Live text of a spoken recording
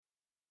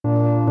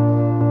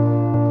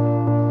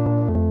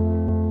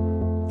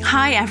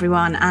Hi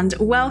everyone, and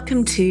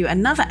welcome to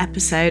another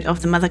episode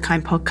of the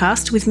Motherkind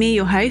podcast with me,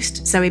 your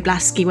host, Zoe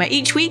Blaski, where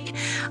each week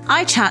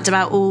I chat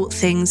about all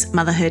things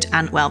motherhood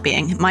and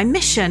well-being. My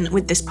mission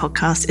with this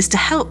podcast is to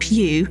help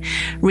you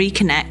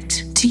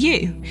reconnect to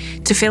you,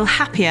 to feel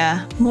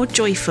happier, more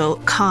joyful,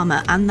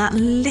 calmer, and that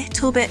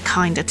little bit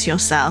kinder to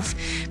yourself.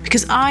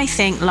 Because I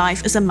think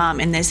life as a mum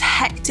in this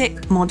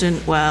hectic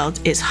modern world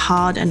is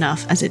hard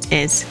enough as it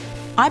is.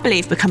 I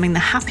believe becoming the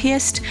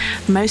happiest,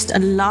 most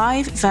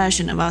alive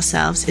version of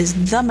ourselves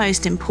is the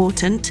most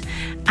important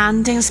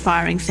and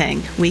inspiring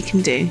thing we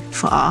can do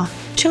for our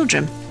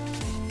children.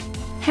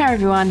 Hey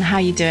everyone, how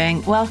are you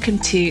doing? Welcome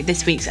to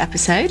this week's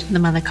episode, the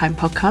Motherkind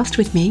podcast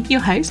with me, your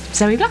host,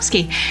 Zoe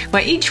Blaski,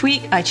 where each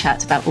week I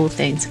chat about all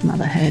things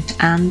motherhood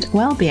and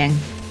well-being.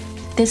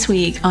 This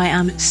week, I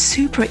am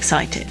super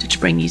excited to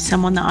bring you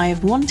someone that I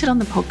have wanted on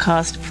the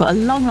podcast for a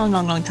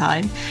long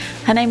time.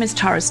 Her name is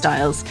Tara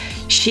Stiles.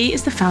 She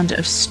is the founder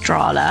of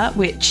Strala,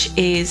 which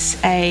is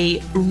a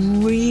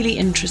really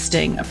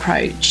interesting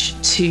approach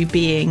to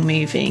being,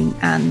 moving,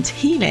 and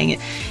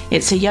healing.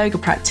 It's a yoga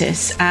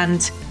practice, and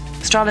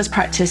Strala is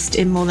practiced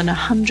in more than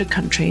 100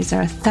 countries.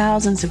 There are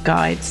thousands of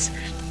guides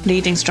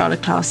leading Strala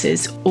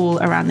classes all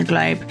around the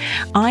globe.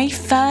 I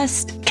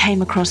first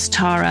came across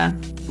Tara.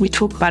 We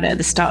talk about it at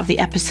the start of the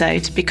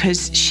episode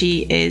because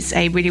she is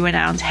a really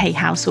renowned Hay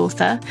House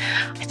author.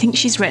 I think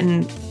she's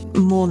written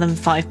more than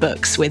 5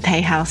 books with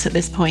Hay House at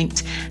this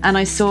point. And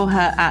I saw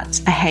her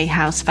at a Hay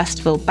House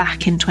festival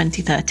back in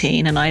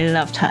 2013, and I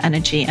loved her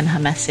energy and her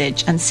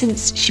message. And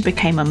since she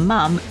became a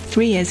mum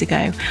 3 years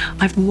ago,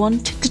 I've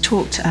wanted to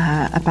talk to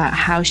her about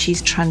how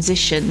she's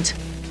transitioned.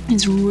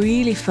 It's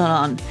really full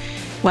on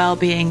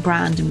well-being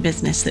brand and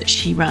business that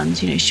she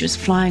runs. You know, she was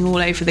flying all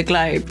over the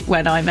globe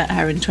when I met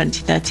her in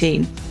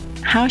 2013.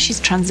 How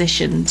she's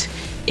transitioned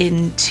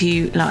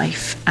into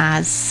life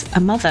as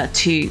a mother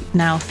to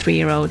now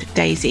 3-year-old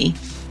Daisy.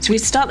 So we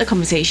start the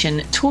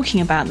conversation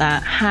talking about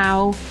that,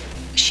 how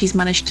she's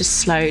managed to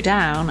slow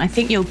down. I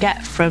think you'll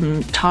get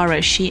from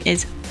Tara, she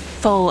is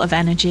full of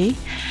energy.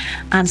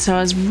 And so I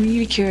was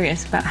really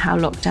curious about how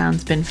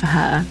lockdown's been for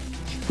her.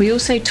 We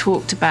also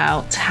talked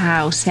about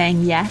how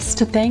saying yes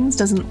to things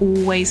doesn't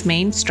always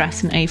mean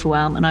stress and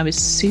overwhelm. And I was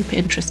super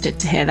interested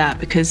to hear that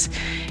because,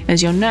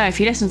 as you'll know, if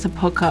you listen to the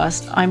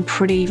podcast, I'm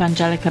pretty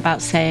evangelical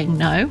about saying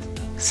no.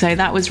 So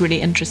that was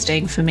really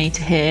interesting for me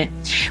to hear.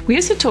 We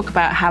also talk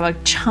about how a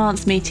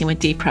chance meeting with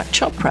Deepak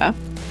Chopra,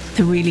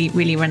 the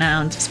really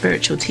renowned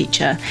spiritual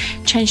teacher,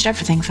 changed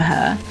everything for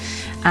her,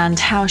 and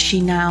how she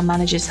now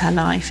manages her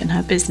life and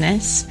her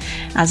business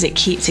as it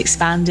keeps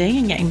expanding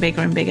and getting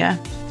bigger and bigger.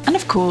 And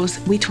of course,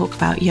 we talk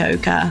about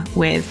yoga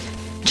with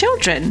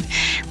children,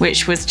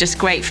 which was just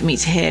great for me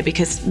to hear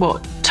because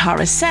what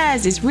Tara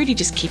says is really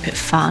just keep it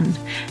fun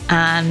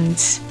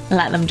and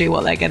let them do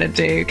what they're going to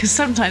do. Because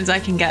sometimes I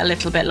can get a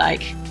little bit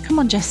like, come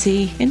on,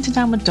 Jessie, into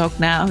downward dog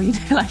now. You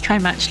know, like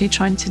I'm actually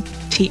trying to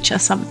teach her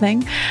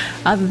something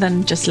other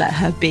than just let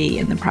her be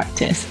in the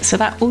practice. So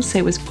that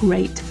also was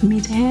great for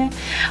me to hear.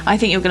 I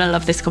think you're going to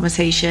love this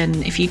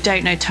conversation. If you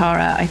don't know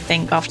Tara, I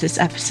think after this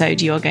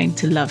episode, you are going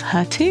to love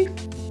her too.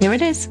 Here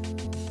it is.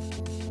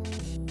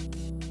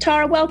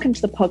 Tara, welcome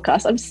to the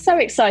podcast. I'm so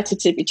excited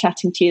to be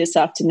chatting to you this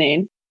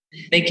afternoon.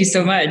 Thank you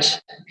so much.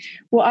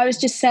 Well, I was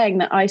just saying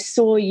that I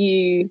saw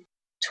you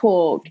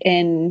talk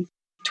in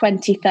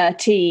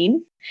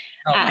 2013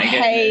 at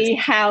Hay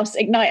House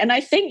Ignite, and I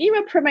think you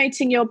were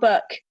promoting your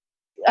book.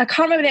 I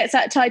can't remember the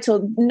exact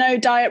title, No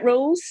Diet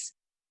Rules.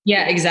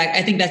 Yeah, exactly.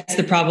 I think that's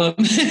the problem.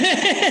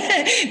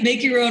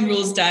 Make your own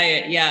rules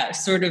diet. Yeah,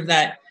 sort of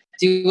that.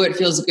 Do what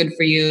feels good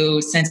for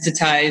you,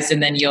 sensitize,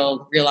 and then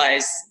you'll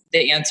realize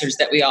the answers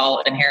that we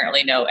all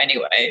inherently know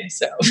anyway.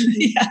 So,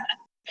 yeah.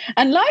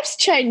 And life's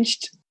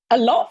changed a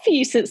lot for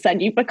you since then.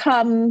 You've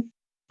become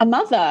a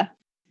mother.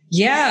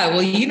 Yeah,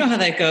 well, you know how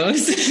that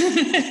goes.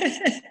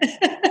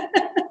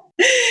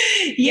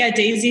 Yeah,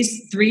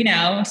 Daisy's 3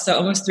 now, so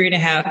almost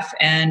 3.5.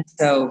 And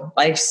so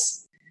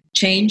life's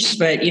changed,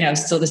 but, you know,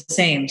 still the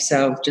same.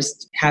 So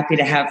just happy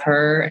to have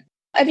her.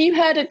 Have you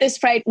heard of this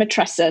phrase,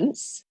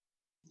 matrescence?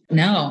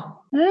 No.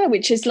 Oh,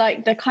 which is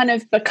like the kind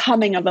of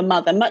becoming of a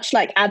mother, much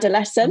like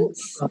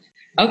adolescence.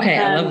 Okay,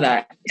 I love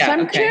that. Yeah, so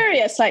I'm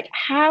curious, like,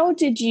 how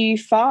did you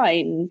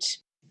find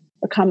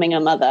becoming a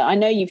mother? I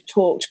know you've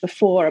talked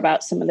before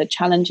about some of the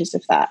challenges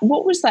of that.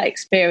 What was that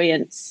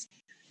experience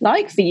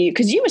like for you?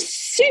 Because you were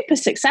super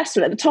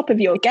successful at the top of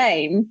your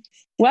game,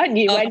 weren't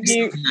you? Oh,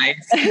 so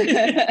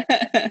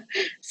nice.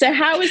 So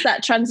how was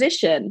that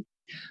transition?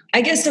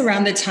 I guess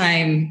around the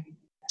time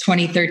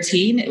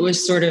 2013, it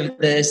was sort of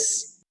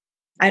this,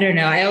 I don't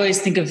know. I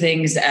always think of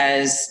things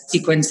as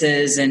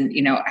sequences and,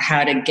 you know,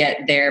 how to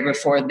get there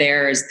before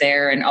there is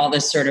there and all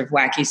this sort of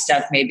wacky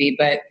stuff maybe.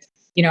 But,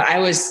 you know,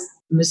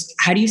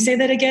 how do you say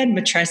that again?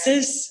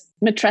 Matrescence?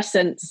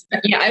 Matrescence.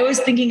 Yeah, I was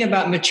thinking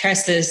about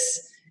matrescence,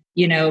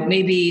 you know,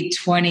 maybe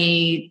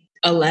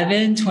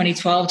 2011,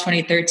 2012,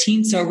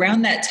 2013. So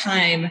around that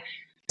time,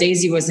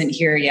 Daisy wasn't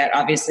here yet,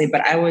 obviously,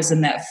 but I was in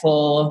that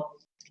full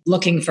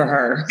looking for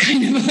her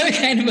kind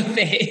of a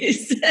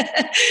phase.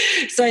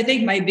 So I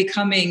think my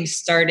becoming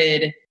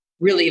started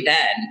really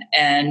then.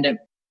 And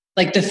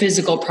like the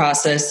physical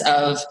process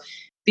of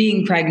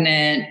being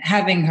pregnant,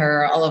 having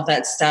her, all of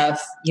that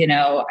stuff,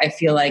 I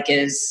feel like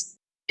is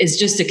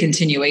just a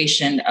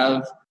continuation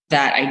of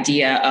that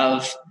idea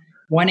of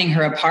wanting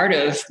her a part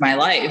of my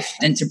life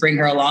and to bring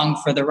her along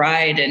for the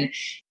ride. And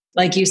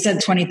like you said,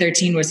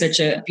 2013 was such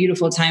a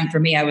beautiful time for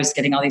me. I was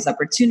getting all these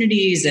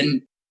opportunities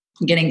and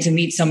getting to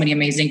meet so many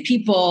amazing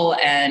people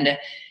and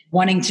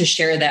wanting to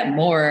share that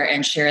more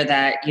and share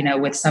that,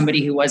 with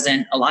somebody who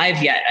wasn't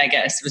alive yet, I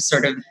guess was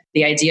sort of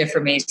the idea for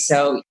me.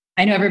 So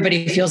I know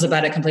everybody feels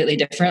about it completely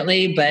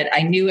differently, but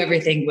I knew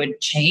everything would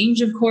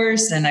change, of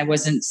course. And I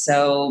wasn't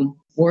so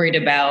worried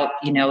about,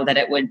 that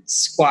it would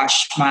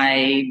squash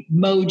my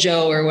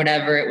mojo or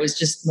whatever. It was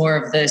just more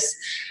of this,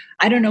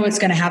 I don't know what's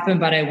going to happen,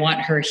 but I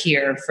want her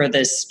here for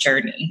this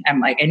journey.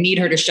 I'm like, I need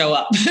her to show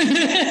up. So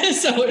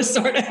it was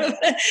sort of,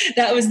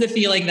 that was the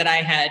feeling that I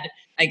had,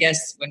 I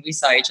guess, when we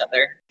saw each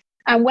other.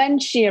 And when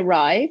she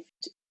arrived,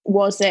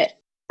 was it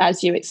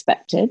as you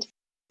expected?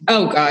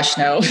 Oh gosh,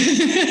 no.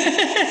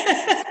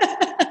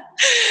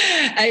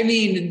 I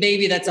mean,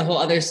 maybe that's a whole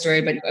other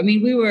story, but I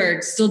mean, we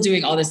were still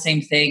doing all the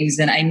same things.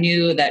 And I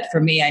knew that for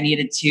me, I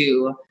needed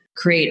to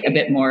create a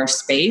bit more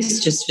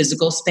space, just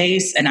physical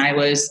space. And I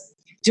was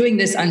doing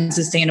this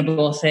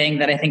unsustainable thing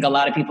that I think a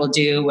lot of people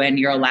do when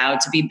you're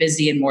allowed to be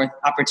busy and more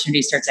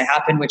opportunities start to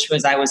happen, which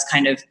was I was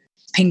kind of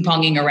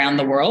ping-ponging around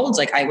the world.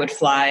 Like I would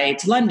fly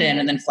to London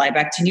and then fly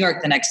back to New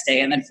York the next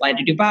day and then fly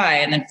to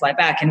Dubai and then fly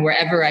back. And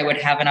wherever I would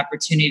have an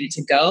opportunity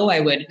to go,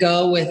 I would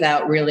go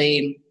without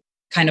really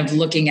kind of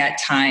looking at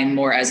time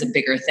more as a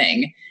bigger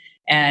thing.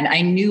 And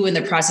I knew in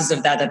the process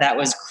of that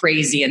was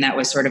crazy and that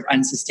was sort of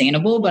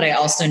unsustainable. But I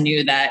also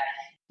knew that,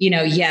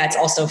 it's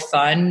also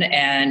fun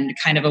and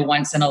kind of a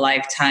once in a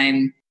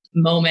lifetime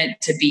moment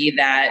to be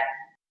that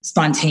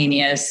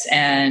spontaneous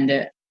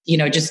and,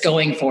 just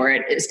going for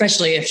it,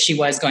 especially if she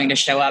was going to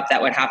show up,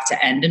 that would have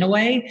to end in a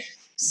way.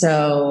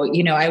 So,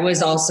 I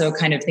was also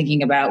kind of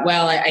thinking about,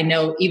 well, I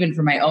know even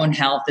for my own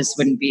health, this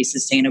wouldn't be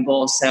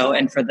sustainable. So,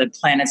 and for the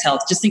planet's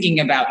health, just thinking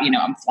about,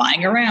 I'm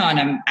flying around,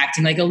 I'm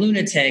acting like a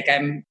lunatic,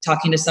 I'm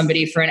talking to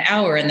somebody for an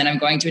hour and then I'm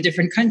going to a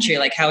different country.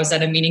 Like, how is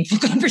that a meaningful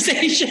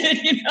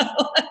conversation?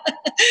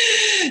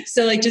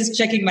 So like just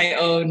checking my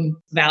own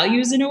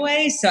values in a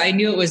way. So I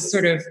knew it was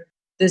sort of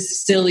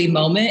this silly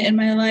moment in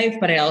my life,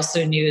 but I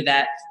also knew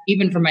that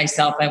even for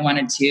myself, I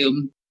wanted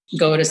to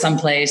go to some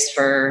place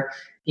for,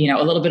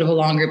 a little bit of a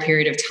longer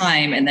period of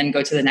time and then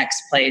go to the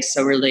next place.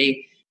 So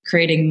really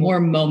creating more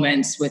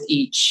moments with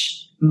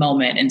each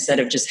moment instead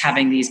of just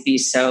having these be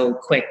so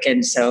quick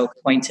and so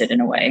pointed in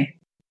a way.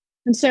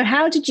 And so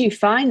how did you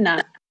find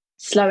that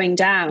slowing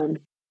down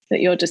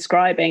that you're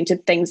describing?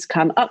 Did things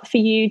come up for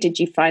you? Did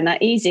you find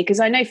that easy? Because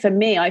I know for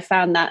me, I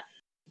found that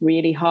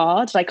really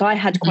hard. Like I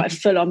had quite a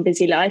full-on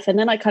busy life, and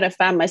then I kind of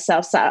found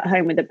myself sat at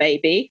home with a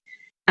baby,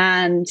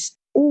 and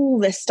all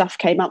this stuff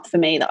came up for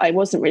me that I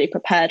wasn't really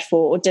prepared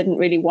for or didn't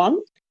really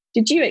want.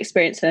 Did you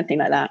experience anything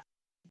like that?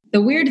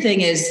 The weird thing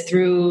is,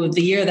 through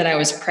the year that I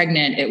was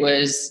pregnant, it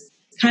was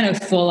kind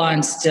of full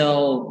on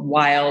still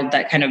wild,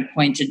 that kind of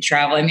pointed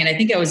travel. I mean, I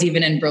think I was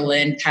even in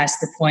Berlin past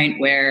the point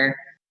where,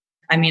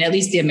 I mean, at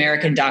least the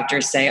American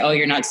doctors say, oh,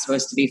 you're not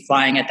supposed to be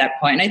flying at that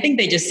point. And I think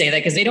they just say that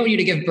because they don't want you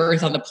to give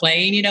birth on the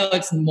plane.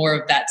 It's more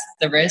of that's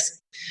the risk.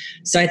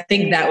 So I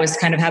think that was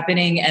kind of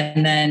happening.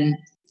 And then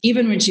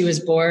even when she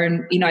was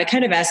born, I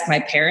kind of asked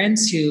my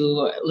parents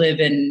who live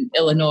in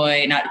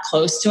Illinois, not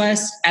close to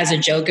us, as a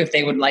joke, if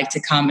they would like to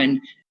come and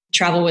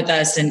travel with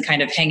us and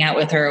kind of hang out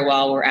with her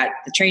while we're at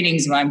the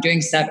trainings, while I'm doing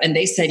stuff. And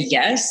they said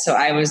yes. So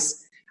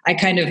I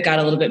kind of got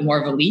a little bit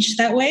more of a leash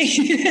that way.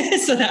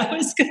 So that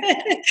was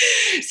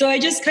good. So I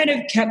just kind of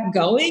kept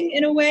going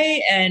in a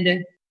way.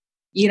 And,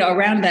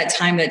 around that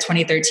time, that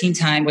 2013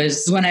 time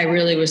was when I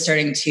really was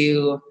starting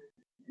to,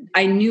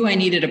 I knew I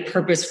needed to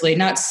purposefully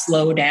not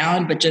slow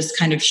down, but just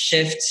kind of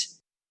shift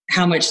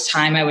how much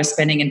time I was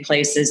spending in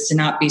places to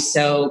not be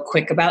so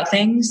quick about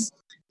things.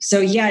 So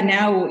yeah,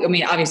 now, I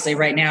mean, obviously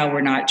right now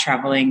we're not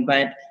traveling,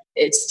 but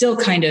it's still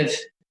kind of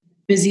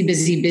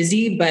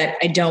busy, but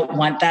I don't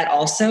want that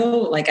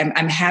also. Like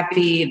I'm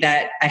happy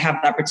that I have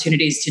the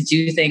opportunities to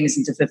do things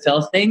and to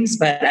fulfill things,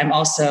 but I'm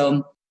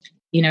also,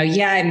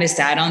 I missed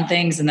out on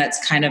things and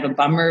that's kind of a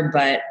bummer,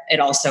 but it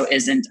also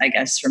isn't, I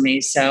guess, for me.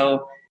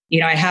 So,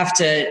 I have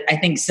to, I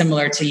think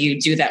similar to you,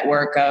 do that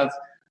work of,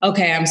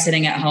 okay, I'm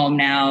sitting at home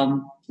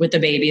now with the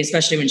baby,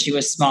 especially when she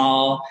was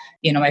small.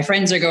 My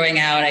friends are going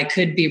out. I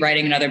could be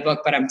writing another book,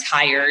 but I'm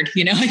tired.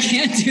 I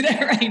can't do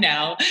that right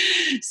now.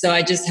 So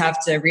I just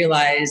have to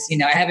realize,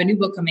 I have a new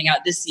book coming out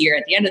this year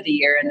at the end of the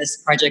year and this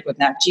project with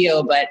Nat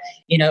Geo, but,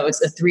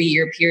 it's a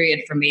 3-year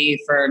period for me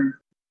for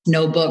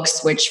no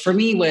books, which for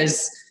me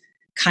was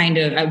kind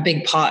of a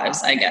big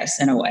pause, I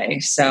guess, in a way.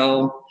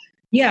 So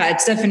yeah,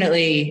 it's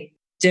definitely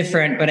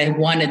different, but I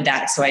wanted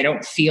that. So I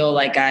don't feel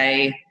like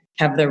I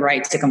have the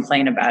right to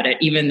complain about it,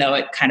 even though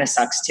it kind of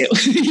sucks too,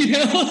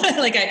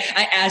 like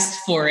I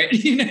asked for it,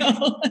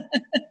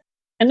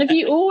 And have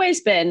you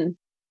always been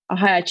a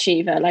high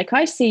achiever? Like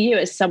I see you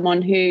as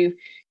someone who,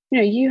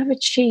 you have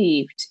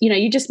achieved,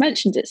 you just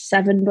mentioned it,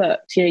 7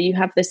 books, you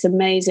have this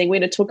amazing, we're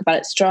going to talk about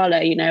it,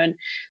 Strala, and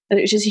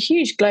which is a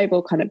huge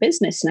global kind of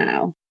business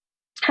now.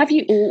 Have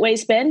you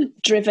always been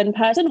a driven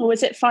person, or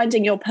was it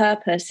finding your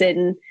purpose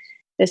in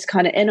this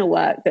kind of inner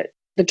work that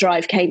the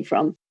drive came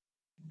from?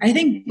 I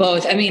think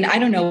both. I mean, I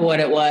don't know what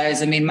it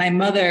was. I mean, my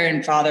mother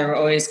and father were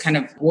always kind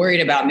of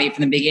worried about me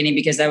from the beginning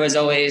because I was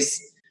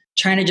always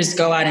trying to just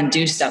go out and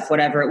do stuff,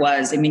 whatever it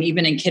was. I mean,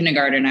 even in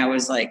kindergarten, I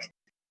was like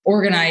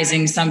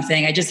organizing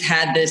something. I just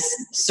had this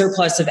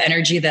surplus of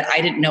energy that I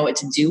didn't know what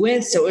to do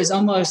with. So it was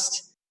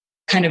almost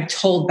kind of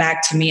told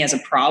back to me as a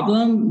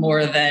problem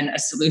more than a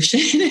solution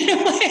in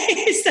a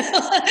way. So,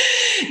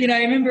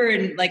 I remember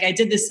I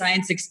did this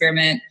science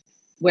experiment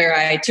where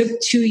I took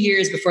 2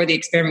 years before the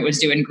experiment was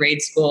due in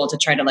grade school to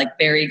try to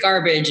bury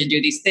garbage and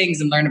do these things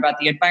and learn about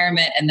the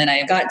environment. And then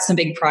I got some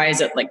big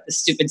prize at the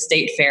stupid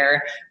state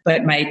fair.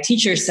 But my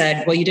teacher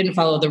said, well, you didn't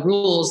follow the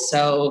rules.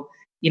 So,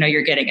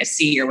 you're getting a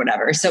C or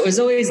whatever. So it was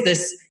always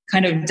this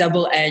kind of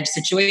double-edged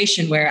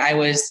situation where I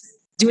was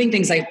doing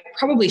things I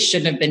probably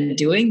shouldn't have been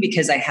doing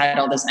because I had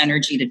all this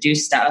energy to do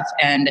stuff.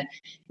 And,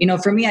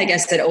 for me, I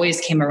guess it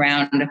always came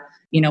around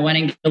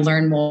wanting to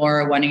learn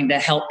more, wanting to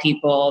help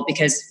people.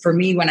 Because for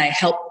me, when I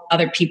help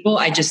other people,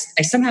 I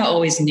somehow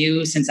always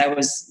knew since I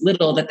was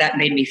little that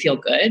made me feel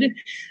good.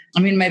 I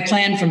mean, my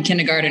plan from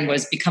kindergarten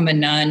was become a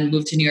nun,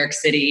 move to New York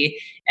City,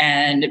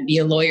 and be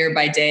a lawyer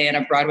by day and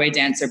a Broadway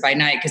dancer by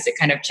night, because it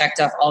kind of checked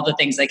off all the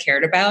things I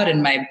cared about.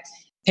 And my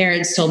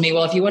parents told me,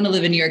 well, if you want to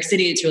live in New York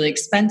City, it's really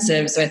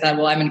expensive. So I thought,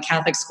 well, I'm in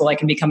Catholic school. I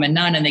can become a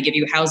nun and they give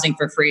you housing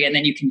for free. And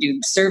then you can do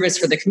service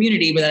for the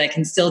community, but then I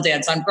can still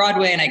dance on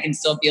Broadway and I can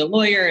still be a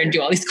lawyer and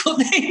do all these cool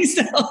things.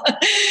 So,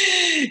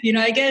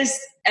 I guess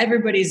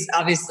everybody's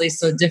obviously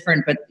so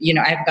different, but,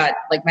 I've got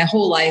my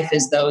whole life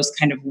is those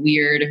kind of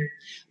weird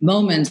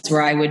moments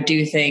where I would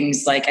do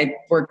things like I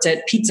worked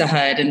at Pizza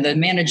Hut and the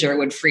manager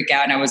would freak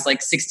out and I was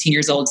 16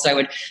 years old. So I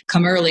would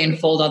come early and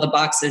fold all the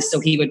boxes so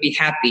he would be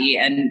happy,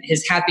 and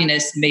his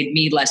happiness made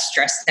me less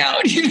stressed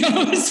out,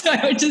 So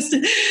I would just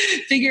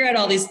figure out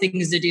all these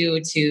things to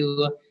do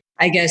to,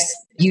 I guess,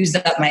 use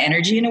up my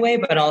energy in a way,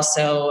 but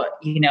also,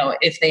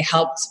 if they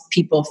helped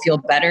people feel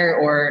better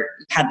or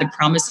had the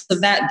promise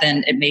of that,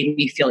 then it made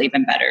me feel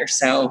even better.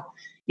 So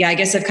yeah, I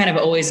guess I've kind of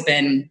always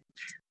been,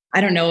 I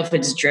don't know if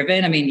it's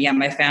driven. I mean, yeah,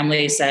 my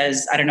family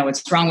says, I don't know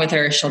what's wrong with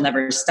her. She'll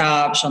never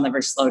stop. She'll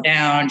never slow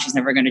down. She's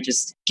never going to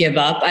just give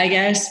up, I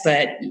guess.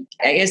 But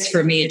I guess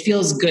for me, it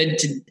feels good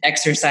to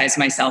exercise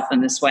myself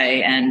in this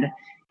way. And,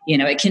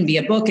 it can be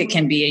a book. It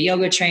can be a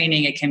yoga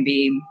training. It can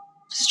be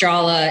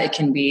Strala. It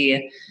can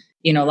be,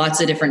 lots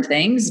of different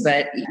things.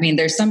 But I mean,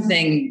 there's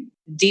something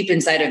deep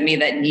inside of me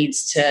that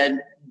needs to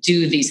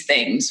do these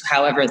things,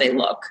 however they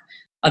look.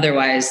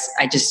 Otherwise,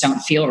 I just don't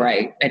feel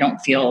right. I don't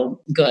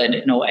feel good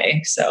in a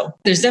way. So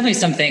there's definitely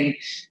something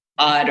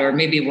odd, or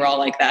maybe we're all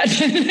like that.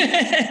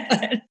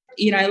 But,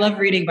 I love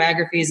reading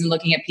biographies and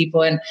looking at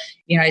people. And,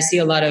 I see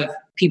a lot of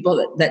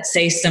people that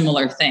say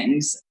similar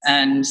things.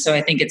 And so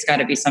I think it's got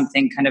to be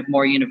something kind of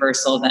more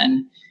universal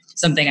than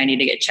something I need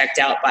to get checked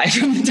out by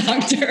from a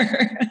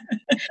doctor.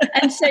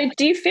 And so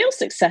do you feel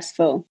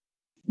successful?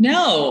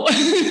 No.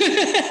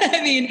 I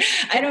mean,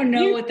 I don't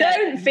know what that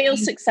don't feel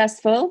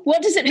successful.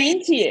 What does it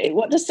mean to you?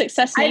 What does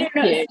success mean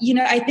to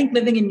you? I think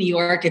living in New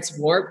York, it's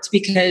warped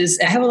because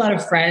I have a lot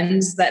of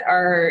friends that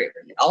are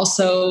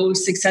also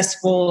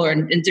successful or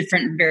in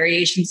different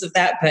variations of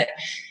that. But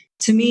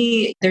to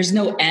me, there's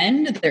no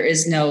end. There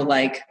is no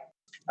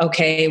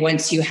okay,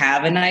 once you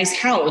have a nice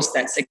house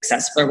that's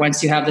successful, or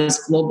once you have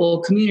this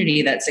global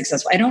community that's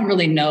successful. I don't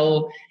really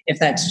know if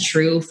that's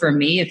true for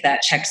me, if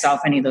that checks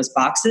off any of those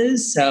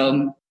boxes.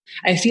 So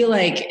I feel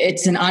like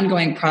it's an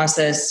ongoing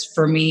process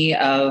for me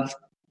of,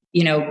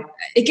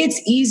 it gets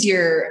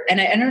easier.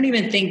 And I don't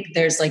even think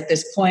there's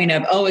this point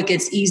of, it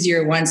gets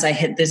easier once I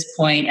hit this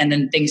point and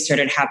then things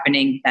started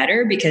happening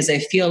better, because I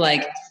feel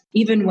like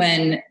even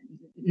when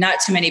not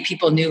too many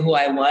people knew who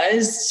I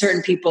was,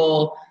 certain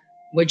people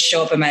would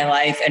show up in my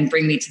life and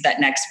bring me to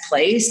that next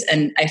place.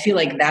 And I feel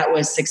like that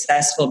was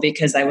successful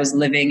because I was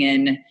living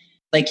in,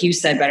 like you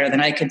said better than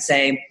I could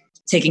say,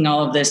 taking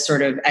all of this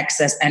sort of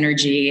excess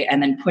energy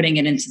and then putting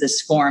it into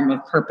this form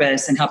of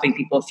purpose and helping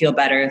people feel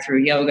better through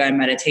yoga and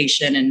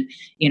meditation and,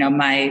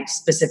 my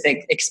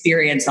specific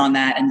experience on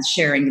that and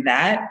sharing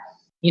that.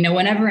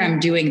 Whenever I'm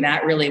doing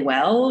that really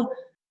well,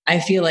 I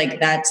feel like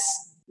that's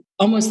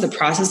almost the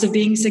process of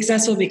being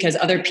successful, because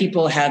other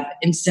people have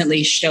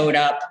instantly showed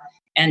up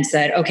and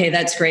said, okay,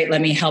 that's great.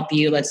 Let me help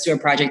you. Let's do a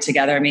project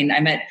together. I mean, I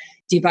met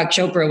Deepak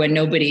Chopra when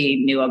nobody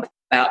knew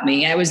about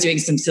me. I was doing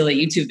some silly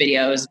YouTube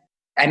videos.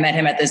 I met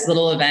him at this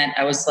little event.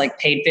 I was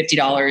paid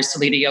 $50 to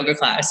lead a yoga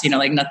class,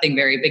 nothing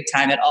very big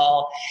time at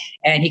all.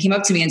 And he came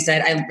up to me and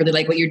said, I really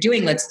like what you're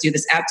doing. Let's do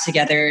this app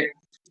together.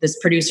 This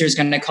producer is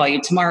going to call you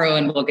tomorrow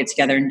and we'll get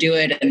together and do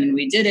it. And then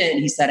we did it.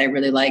 And he said, I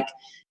really like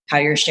how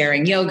you're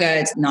sharing yoga.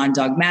 It's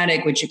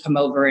non-dogmatic. Would you come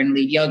over and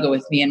lead yoga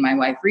with me and my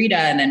wife, Rita?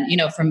 And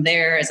then, from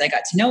there, as I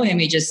got to know him,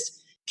 he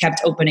just kept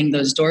opening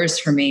those doors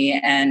for me.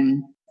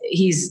 And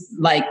he's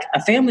like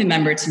a family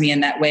member to me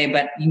in that way,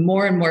 but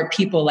more and more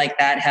people like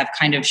that have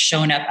kind of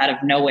shown up out of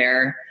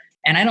nowhere.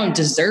 And I don't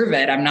deserve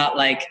it. I'm not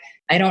like,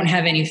 I don't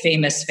have any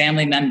famous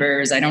family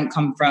members. I don't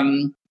come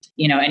from,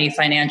 any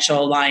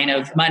financial line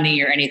of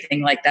money or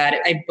anything like that.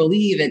 I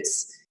believe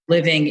it's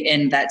living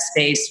in that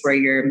space where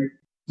you're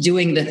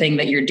doing the thing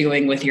that you're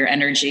doing with your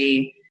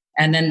energy.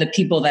 And then the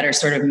people that are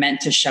sort of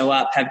meant to show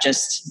up have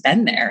just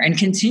been there and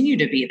continue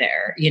to be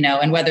there,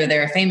 and whether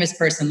they're a famous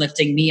person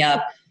lifting me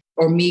up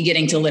or me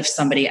getting to lift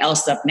somebody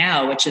else up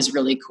now, which is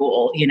really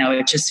cool.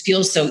 It just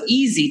feels so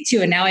easy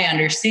too. And now I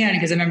understand,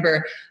 because I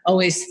remember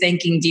always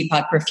thanking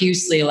Deepak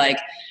profusely, like,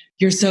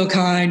 you're so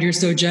kind, you're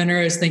so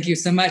generous, thank you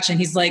so much. And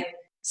he's like,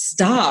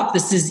 stop,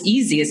 this is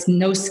easy. It's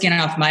no skin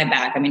off my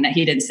back. I mean,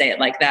 he didn't say it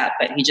like that,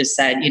 but he just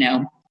said,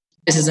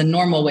 this is a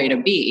normal way to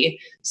be.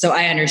 So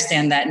I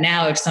understand that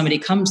now if somebody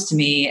comes to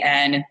me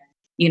and,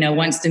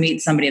 wants to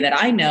meet somebody that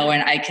I know,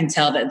 and I can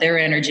tell that their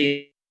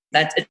energy,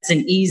 that it's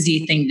an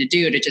easy thing to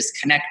do, to just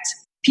connect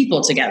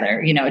people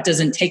together. It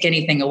doesn't take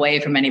anything away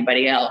from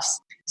anybody else.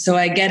 So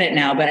I get it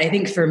now. But I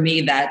think for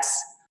me,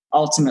 that's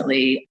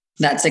ultimately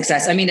that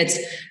success. I mean,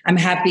 I'm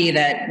happy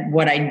that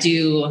what I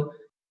do,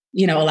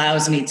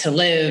 allows me to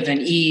live and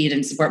eat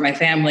and support my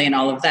family and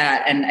all of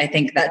that. And I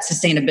think that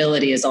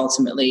sustainability is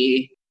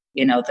ultimately,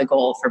 the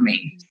goal for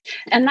me.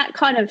 And that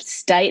kind of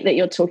state that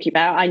you're talking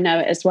about, I know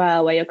it as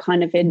well, where you're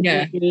kind of in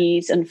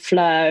ease and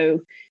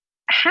flow.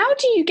 How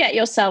do you get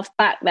yourself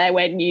back there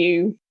when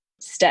you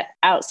step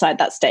outside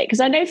that state? Because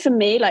I know for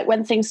me, like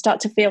when things start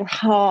to feel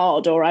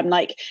hard, or I'm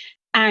like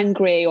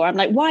angry, or I'm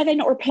like, why are they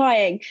not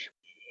replying?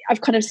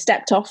 I've kind of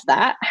stepped off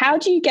that. How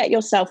do you get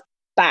yourself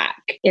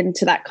back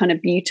into that kind of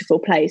beautiful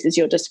place as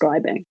you're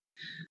describing?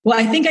 Well,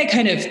 I think I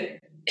kind of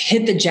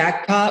hit the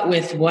jackpot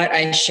with what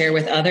I share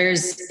with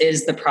others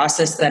is the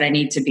process that I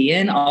need to be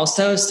in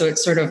also. So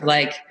it's sort of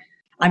like,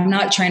 I'm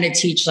not trying to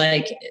teach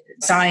like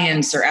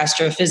science or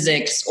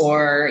astrophysics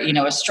or,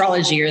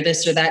 astrology or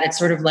this or that. It's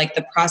sort of like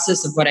the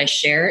process of what I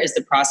share is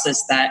the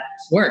process that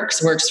works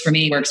for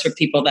me, works for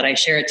people that I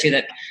share it to.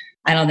 That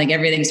I don't think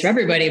everything's for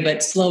everybody,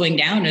 but slowing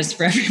down is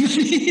for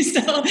everybody.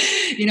 So,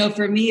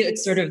 for me,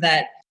 it's sort of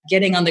that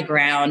getting on the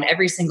ground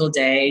every single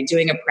day,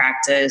 doing a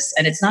practice.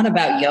 And it's not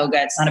about yoga,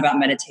 it's not about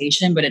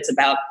meditation, but it's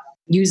about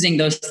using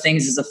those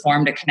things as a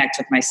form to connect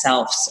with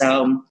myself.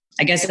 So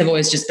I guess I've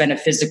always just been a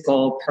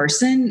physical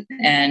person.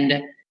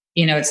 And,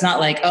 it's not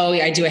like, oh,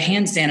 I do a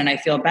handstand and I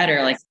feel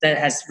better. Like that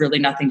has really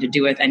nothing to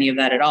do with any of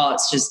that at all.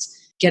 It's just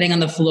getting on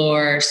the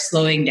floor,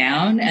 slowing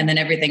down, and then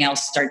everything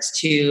else starts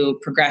to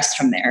progress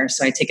from there.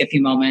 So I take a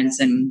few moments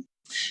and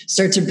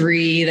start to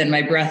breathe, and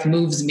my breath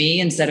moves me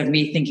instead of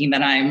me thinking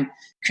that I'm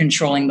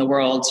controlling the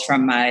world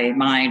from my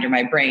mind or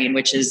my brain,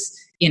 which is,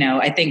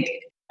 I think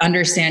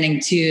understanding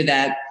too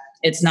that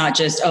it's not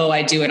just, oh,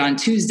 I do it on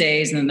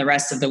Tuesdays and then the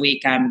rest of the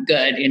week I'm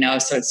good,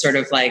 so it's sort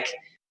of like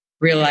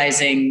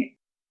realizing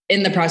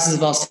in the process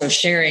of also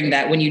sharing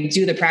that when you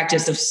do the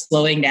practice of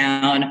slowing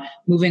down,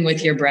 moving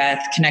with your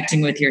breath,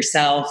 connecting with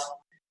yourself,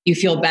 you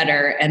feel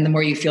better. And the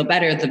more you feel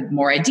better, the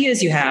more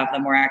ideas you have, the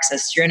more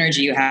access to your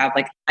energy you have.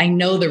 Like I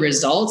know the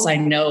results, I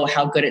know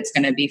how good it's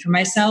going to be for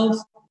myself.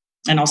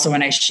 And also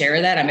when I share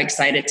that, I'm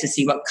excited to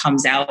see what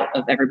comes out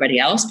of everybody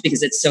else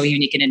because it's so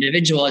unique and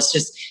individual. It's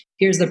just,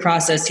 here's the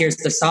process, here's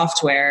the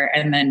software,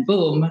 and then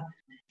boom,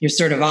 you're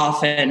sort of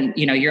off and,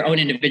 your own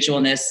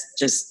individualness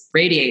just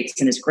radiates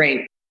and is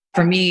great.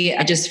 For me,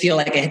 I just feel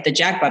like I hit the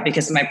jackpot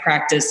because my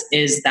practice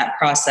is that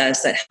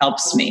process that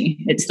helps me.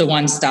 It's the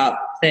one-stop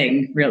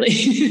thing, really.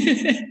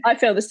 I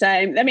feel the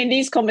same. I mean,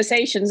 these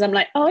conversations, I'm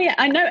like, oh yeah,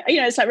 I know,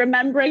 it's like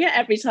remembering it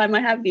every time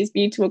I have these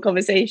beautiful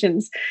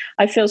conversations.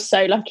 I feel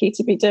so lucky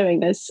to be doing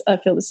this. I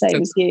feel the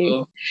same as you.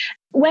 Cool.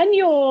 When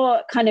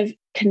you're kind of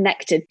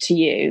connected to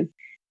you,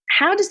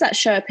 how does that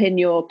show up in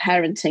your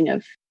parenting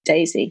of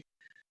Daisy?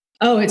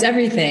 Oh, it's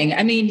everything.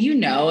 I mean,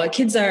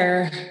 kids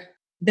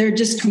they're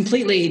just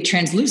completely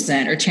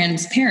translucent or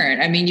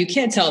transparent. I mean, you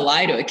can't tell a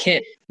lie to a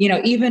kid.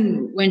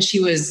 Even when she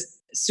was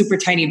super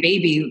tiny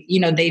baby,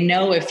 they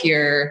know if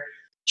your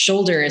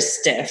shoulder is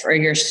stiff or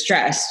you're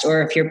stressed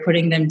or if you're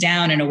putting them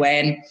down in a way.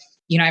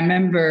 And, I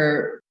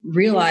remember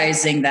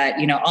realizing that,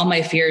 all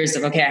my fears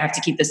of, okay, I have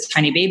to keep this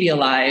tiny baby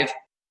alive.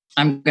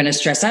 I'm going to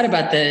stress out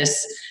about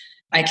this.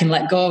 I can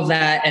let go of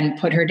that and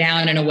put her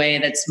down in a way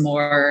that's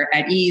more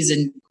at ease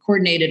and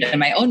coordinated in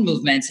my own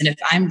movements. And if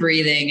I'm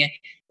breathing,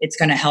 it's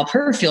going to help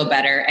her feel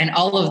better. And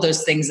all of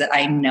those things that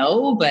I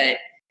know, but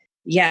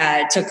yeah,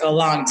 it took a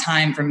long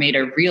time for me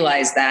to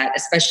realize that,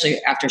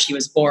 especially after she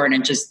was born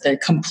and just the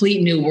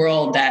complete new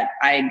world that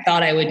I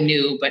thought I would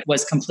know, but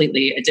was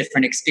completely a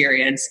different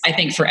experience. I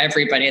think for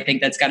everybody, I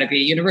think that's got to be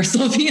a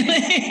universal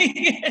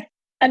feeling.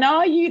 And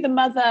are you the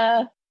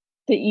mother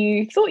that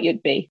you thought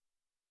you'd be?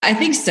 I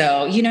think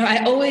so.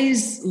 I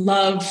always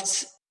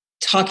loved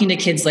talking to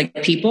kids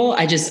like people.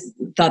 I just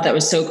thought that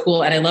was so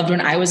cool. And I loved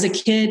when I was a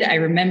kid. I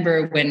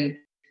remember when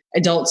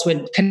adults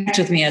would connect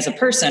with me as a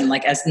person,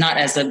 like not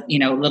as a,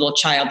 little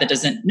child that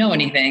doesn't know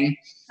anything.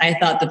 I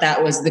thought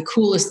that was the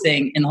coolest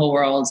thing in the whole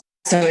world.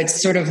 So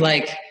it's sort of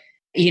like,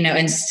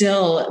 and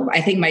still,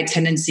 I think my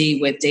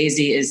tendency with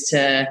Daisy is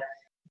to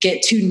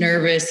get too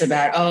nervous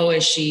about,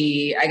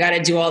 I got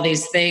to do all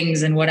these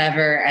things and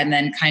whatever. And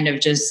then kind of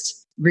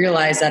just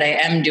realize that I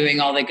am doing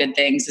all the good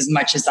things as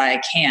much as I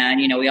can.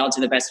 We all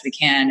do the best we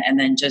can. And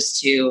then just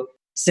to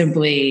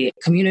simply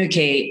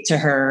communicate to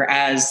her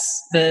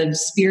as the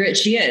spirit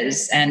she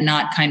is and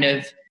not kind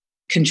of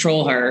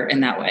control her in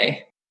that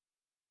way.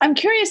 I'm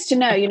curious to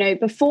know,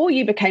 before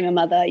you became a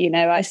mother,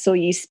 I saw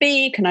you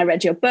speak and I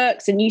read your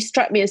books, and you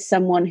struck me as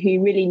someone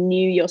who really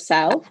knew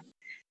yourself,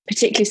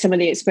 particularly some of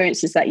the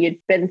experiences that you'd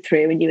been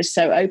through and you were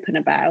so open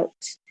about.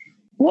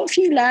 What have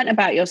you learned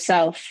about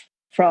yourself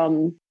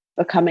from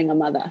becoming a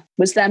mother?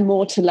 Was there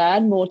more to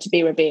learn, more to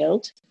be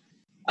revealed?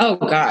 Oh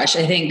gosh,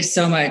 I think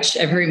so much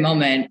every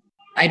moment.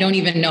 I don't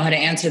even know how to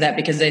answer that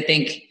because I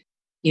think,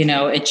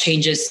 it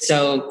changes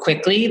so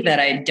quickly that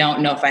I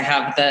don't know if I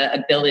have the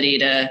ability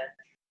to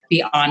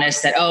be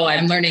honest that,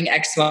 I'm learning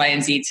X, Y,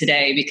 and Z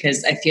today,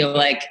 because I feel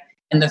like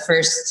in the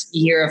first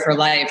year of her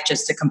life,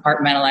 just to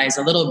compartmentalize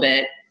a little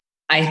bit,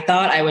 I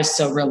thought I was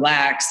so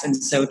relaxed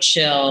and so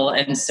chill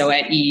and so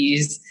at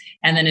ease.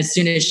 And then as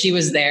soon as she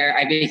was there,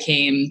 I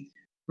became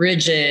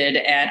rigid,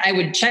 and I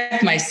would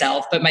check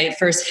myself, but my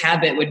first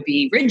habit would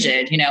be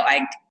rigid.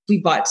 We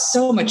bought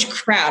so much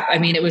crap. I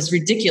mean, it was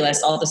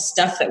ridiculous. All the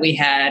stuff that we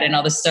had and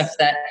all the stuff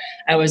that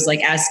I was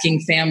like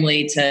asking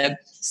family to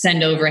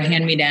send over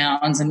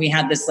hand-me-downs. And we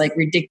had this like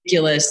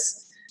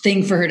ridiculous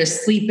thing for her to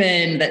sleep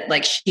in that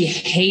like she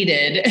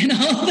hated and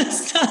all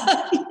this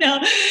stuff,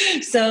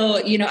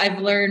 So, I've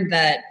learned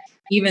that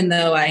even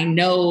though I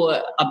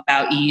know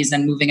about ease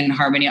and moving in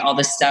harmony, all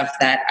this stuff,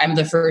 that I'm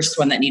the first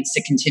one that needs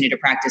to continue to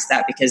practice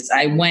that, because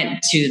I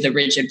went to the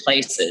rigid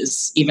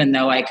places, even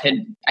though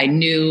I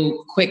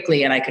knew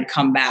quickly and I could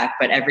come back.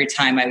 But every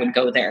time I would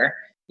go there,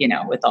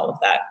 with all of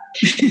that.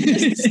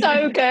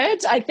 So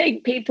good. I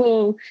think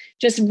people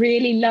just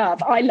really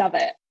I love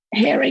it,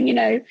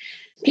 hearing,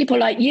 people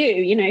like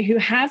you, who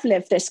have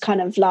lived this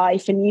kind of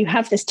life, and you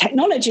have this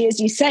technology, as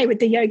you say, with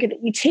the yoga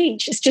that you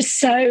teach. It's just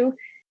so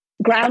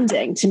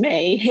grounding to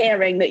me,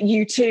 hearing that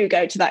you too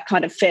go to that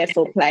kind of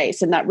fearful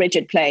place and that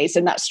rigid place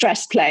and that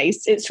stressed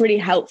place. It's really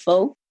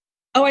helpful.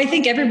 Oh, I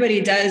think everybody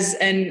does.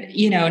 And,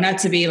 not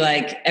to be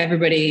like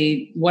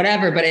everybody,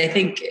 whatever, but I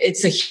think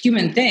it's a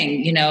human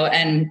thing,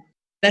 and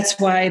that's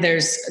why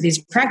there's these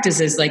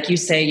practices, like you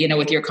say,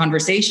 with your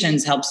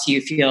conversations helps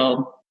you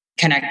feel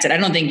connected. I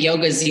don't think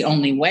yoga is the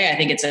only way. I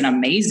think it's an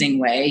amazing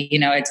way.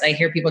 I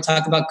hear people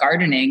talk about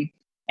gardening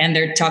and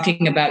they're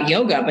talking about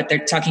yoga, but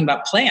they're talking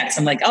about plants.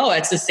 I'm like,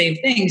 it's the same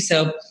thing.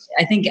 So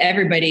I think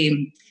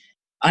everybody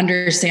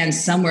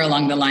understands somewhere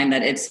along the line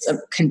that it's a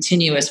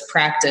continuous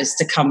practice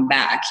to come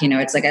back.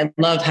 It's like, I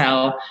love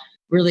how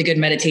really good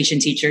meditation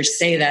teachers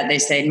say that. They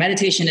say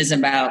meditation is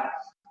about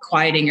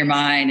quieting your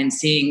mind and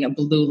seeing a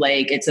blue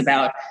lake. It's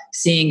about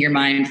seeing your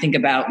mind think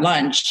about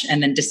lunch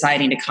and then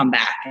deciding to come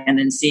back, and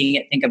then seeing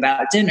it think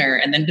about dinner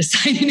and then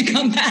deciding to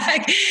come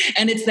back.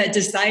 And it's that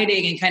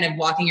deciding and kind of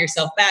walking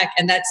yourself back.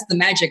 And that's the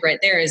magic right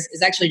there,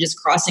 is actually just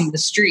crossing the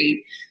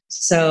street.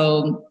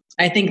 So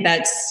I think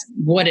that's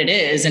what it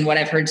is. And what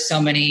I've heard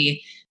so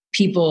many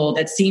people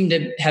that seem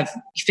to have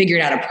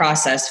figured out a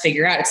process,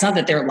 it's not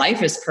that their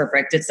life is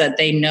perfect. It's that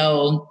they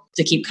know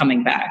to keep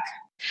coming back.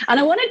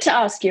 And I wanted to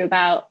ask you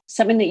about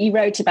something that you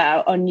wrote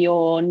about on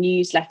your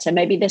newsletter,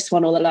 maybe this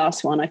one or the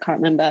last one, I can't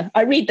remember.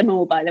 I read them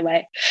all, by the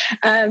way.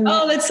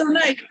 That's so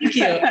nice. Thank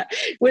you.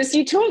 Was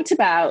you talked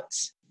about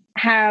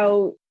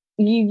how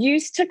you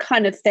used to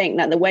kind of think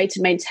that the way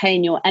to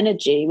maintain your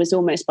energy was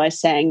almost by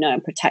saying no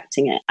and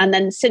protecting it. And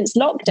then since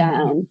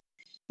lockdown,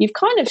 you've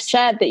kind of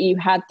shared that you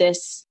had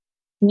this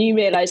new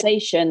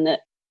realization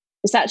that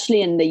it's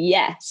actually in the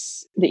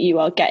yes that you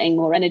are getting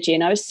more energy.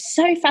 And I was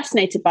so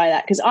fascinated by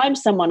that, because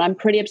I'm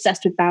pretty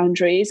obsessed with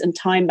boundaries and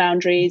time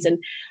boundaries.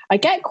 And I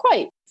get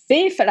quite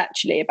fearful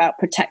actually about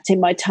protecting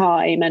my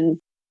time. And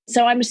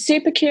so I'm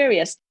super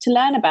curious to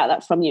learn about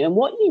that from you and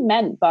what you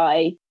meant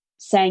by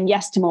saying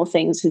yes to more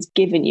things has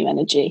given you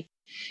energy.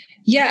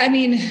 Yeah. I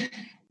mean,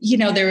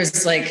 there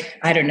was like,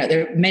 I don't know,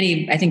 there are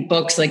many, I think,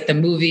 books, like the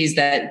movies,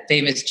 that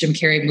famous Jim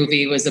Carrey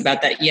movie was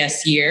about that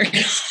yes year.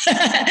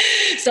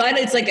 So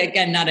it's like,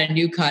 again, not a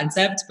new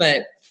concept,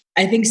 but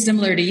I think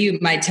similar to you,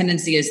 my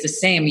tendency is the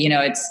same.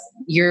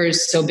 You're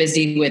so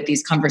busy with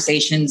these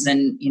conversations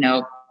and,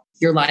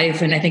 your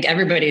life. And I think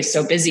everybody is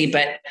so busy,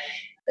 but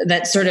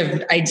that sort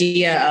of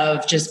idea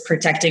of just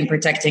protecting,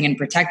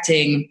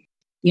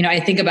 I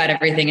think about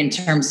everything in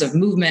terms of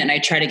movement, and I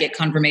try to get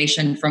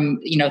confirmation from,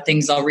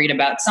 things I'll read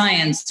about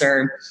science,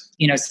 or,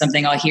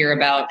 something I'll hear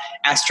about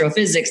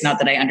astrophysics. Not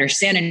that I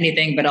understand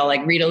anything, but I'll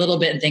like read a little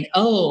bit and think,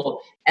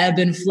 ebb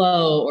and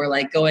flow, or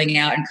like going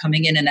out and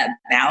coming in and that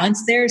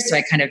balance there. So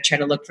I kind of try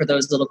to look for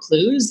those little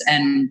clues.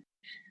 And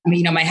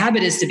my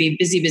habit is to be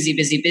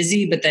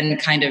busy, but then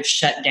kind of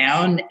shut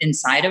down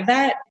inside of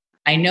that.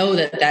 I know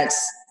that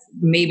that's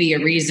maybe a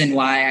reason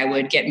why I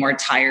would get more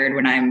tired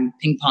when I'm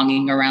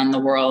ping-ponging around the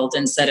world,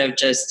 instead of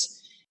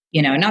just,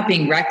 not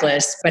being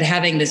reckless, but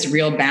having this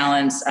real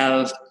balance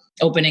of,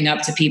 opening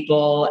up to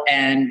people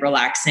and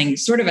relaxing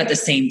sort of at the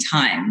same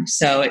time.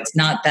 So it's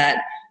not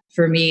that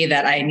for me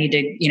that I need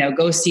to,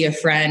 go see a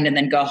friend and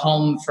then go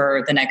home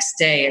for the next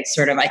day. It's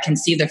sort of, I can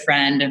see the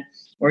friend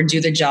or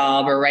do the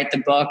job or write the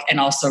book and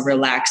also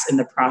relax in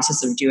the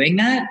process of doing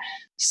that.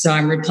 So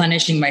I'm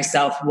replenishing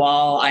myself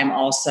while I'm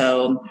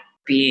also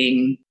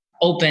being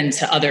open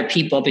to other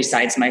people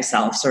besides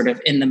myself, sort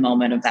of in the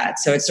moment of that.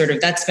 So it's sort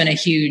of, that's been a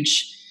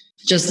huge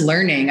just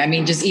learning. I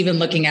mean, just even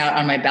looking out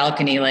on my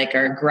balcony, like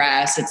our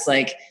grass, it's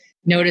like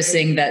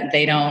noticing that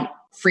they don't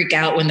freak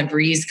out when the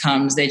breeze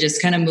comes. They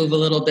just kind of move a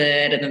little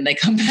bit and then they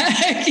come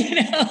back,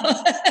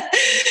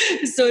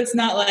 So it's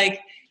not like,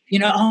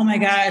 oh my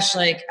gosh,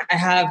 like I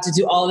have to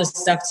do all this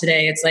stuff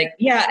today. It's like,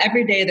 yeah,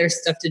 every day there's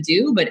stuff to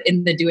do, but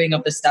in the doing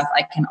of the stuff,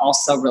 I can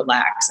also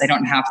relax. I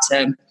don't have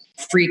to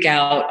freak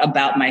out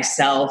about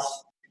myself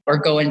or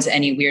go into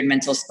any weird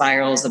mental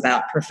spirals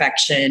about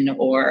perfection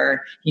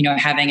or,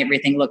 having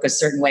everything look a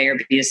certain way or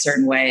be a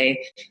certain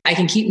way. I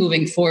can keep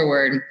moving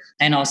forward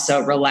and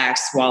also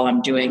relax while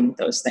I'm doing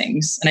those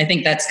things. And I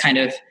think that's kind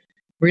of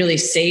really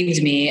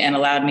saved me and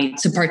allowed me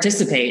to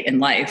participate in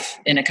life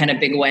in a kind of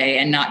big way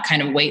and not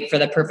kind of wait for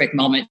the perfect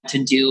moment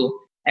to do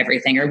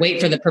everything or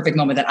wait for the perfect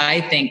moment that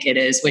I think it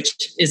is,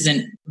 which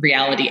isn't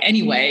reality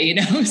anyway,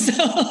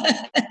 So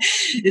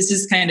this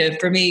is kind of,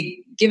 for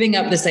me, giving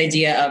up this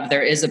idea of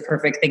there is a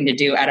perfect thing to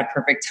do at a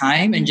perfect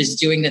time and just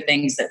doing the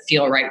things that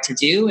feel right to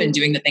do and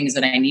doing the things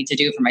that I need to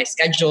do for my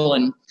schedule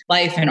and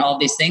life and all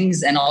these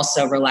things, and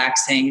also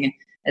relaxing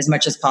as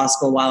much as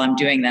possible while I'm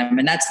doing them.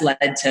 And that's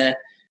led to,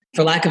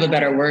 for lack of a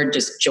better word,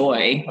 just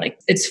joy. Like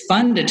it's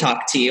fun to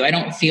talk to you. I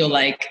don't feel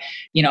like,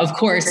 of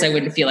course I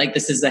wouldn't feel like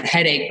this is a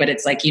headache, but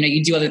it's like,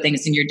 you do other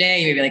things in your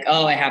day. You'd be like,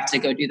 oh, I have to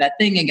go do that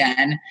thing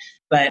again.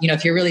 But,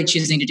 if you're really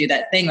choosing to do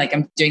that thing, like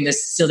I'm doing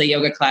this silly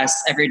yoga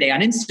class every day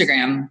on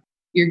Instagram,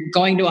 you're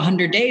going to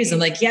 100 days. I'm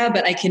like, yeah,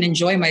 but I can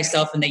enjoy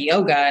myself in the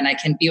yoga and I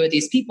can be with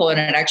these people and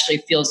it actually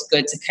feels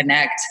good to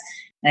connect.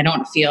 I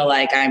don't feel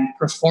like I'm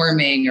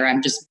performing or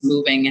I'm just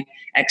moving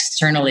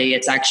externally.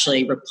 It's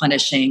actually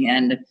replenishing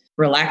and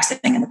relaxing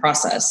in the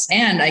process.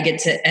 And I get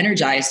to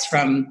energize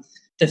from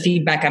the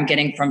feedback I'm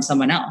getting from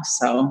someone else.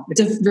 So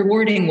it's a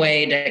rewarding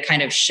way to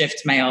kind of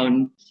shift my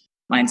own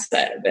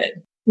mindset a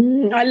bit.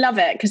 I love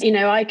it because,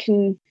 I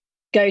can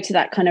go to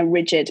that kind of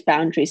rigid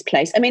boundaries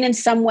place. I mean, in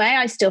some way,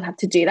 I still have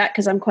to do that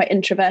because I'm quite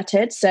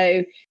introverted.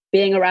 So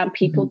being around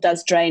people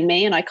does drain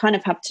me. And I kind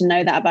of have to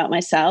know that about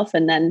myself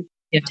and then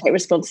take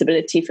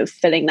responsibility for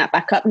filling that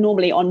back up,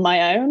 normally on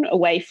my own,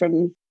 away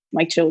from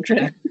my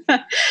children.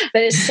 But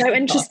it's so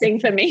interesting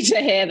for me to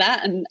hear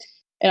that. And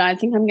I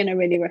think I'm going to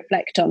really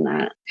reflect on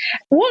that.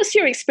 What's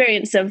your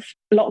experience of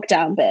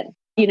lockdown been?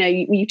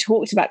 You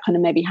talked about kind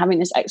of maybe having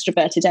this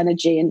extroverted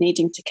energy and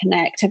needing to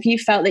connect. Have you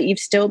felt that you've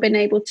still been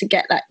able to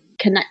get that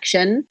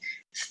connection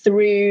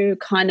through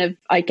kind of,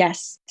 I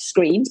guess,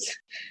 screens?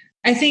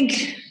 I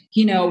think,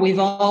 we've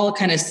all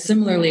kind of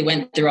similarly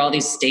went through all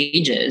these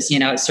stages.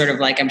 It's sort of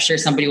like, I'm sure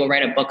somebody will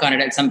write a book on it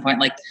at some point,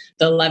 like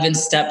the 11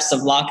 steps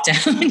of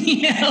lockdown,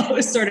 it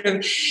was sort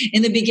of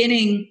in the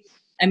beginning.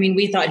 I mean,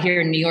 we thought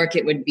here in New York,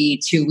 it would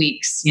be 2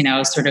 weeks,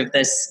 sort of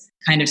this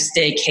kind of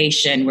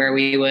staycation where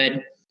we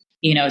would,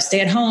 stay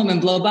at home and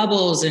blow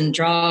bubbles and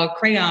draw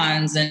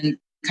crayons and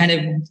kind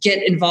of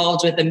get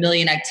involved with a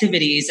million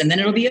activities. And then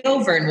it'll be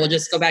over and we'll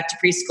just go back to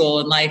preschool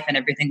and life and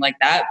everything like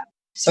that.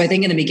 So I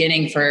think in the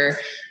beginning for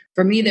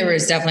me, there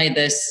was definitely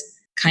this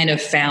kind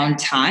of found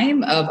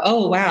time of,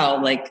 oh,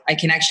 wow, like I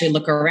can actually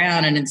look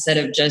around and instead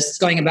of just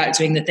going about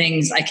doing the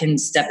things, I can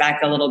step back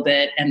a little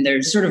bit and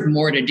there's sort of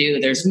more to do.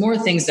 There's more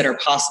things that are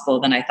possible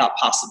than I thought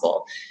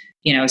possible.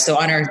 So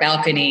on our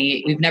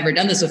balcony, we've never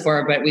done this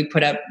before, but we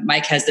put up,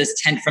 Mike has this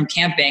tent from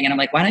camping and I'm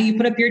like, why don't you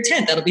put up your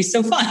tent? That'll be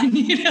so fun.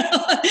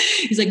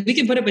 He's like, we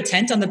can put up a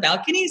tent on the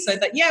balcony. So I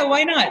thought, yeah,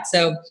 why not?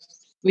 So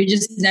we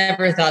just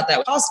never thought that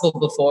was possible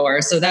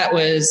before. So that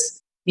was,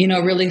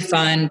 really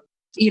fun.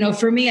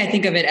 For me, I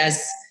think of it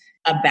as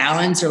a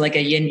balance or like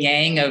a yin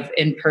yang of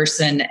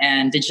in-person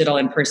and digital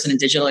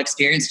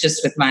experience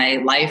just with my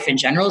life in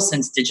general,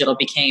 since digital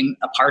became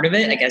a part of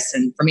it, I guess.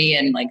 And for me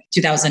in like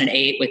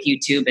 2008 with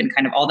YouTube and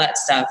kind of all that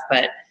stuff.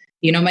 But,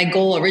 my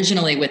goal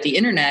originally with the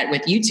internet,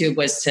 with YouTube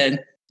was to,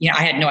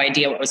 I had no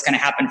idea what was going to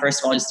happen,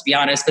 first of all, just to be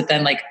honest. But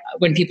then like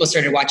when people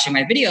started watching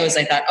my videos,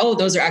 I thought, oh,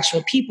 those are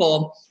actual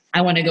people. I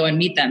want to go and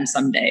meet them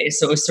someday.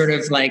 So it was sort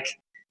of like,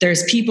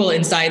 there's people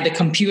inside the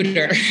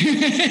computer,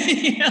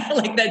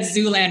 like that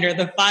Zoolander,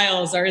 the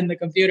files are in the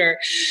computer.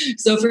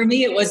 So for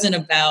me, it wasn't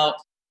about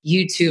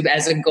YouTube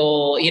as a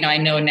goal. I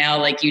know now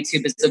like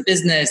YouTube is a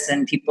business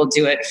and people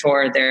do it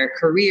for their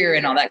career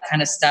and all that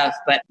kind of stuff.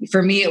 But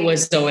for me, it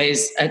was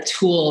always a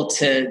tool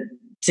to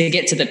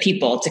get to the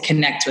people, to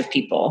connect with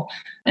people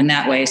in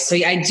that way. So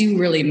I do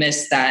really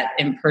miss that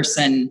in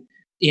person,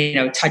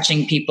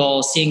 touching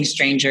people, seeing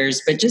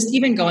strangers, but just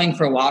even going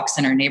for walks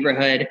in our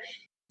neighborhood.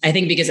 I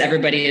think because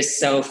everybody is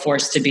so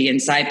forced to be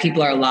inside,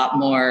 people are a lot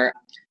more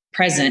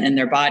present in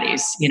their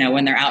bodies.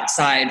 When they're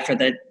outside for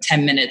the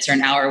 10 minutes or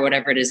an hour,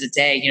 whatever it is a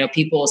day,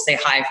 people will say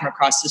hi from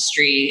across the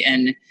street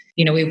and,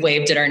 we've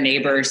waved at our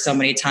neighbors so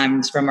many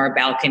times from our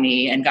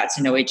balcony and got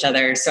to know each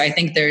other. So I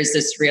think there's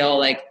this real,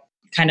 like,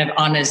 kind of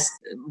honest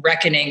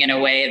reckoning in a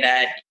way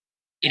that,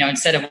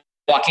 instead of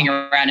walking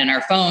around in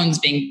our phones,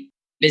 being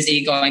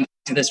busy, going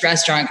to this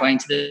restaurant, going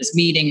to this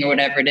meeting or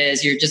whatever it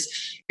is,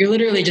 you're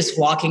literally just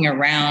walking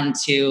around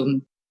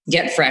to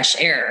get fresh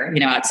air.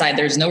 Outside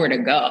there's nowhere to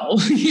go.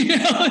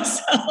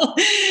 So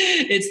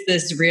it's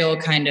this real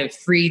kind of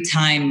free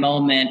time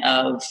moment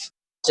of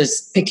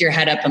just pick your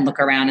head up and look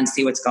around and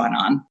see what's going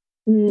on.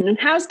 And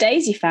how's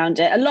Daisy found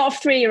it? A lot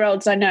of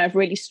 3-year-olds I know have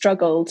really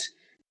struggled.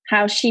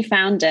 How's she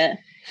found it?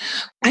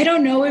 I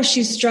don't know if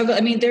she's struggled.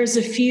 I mean, there's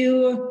a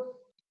few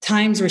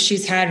times where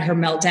she's had her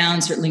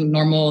meltdowns, certainly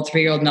normal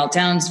 3-year-old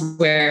meltdowns,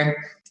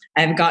 where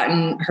I've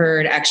gotten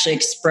her to actually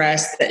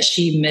express that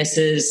she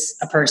misses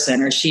a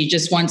person, or she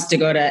just wants to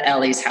go to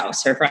Ellie's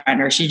house, her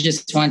friend, or she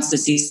just wants to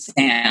see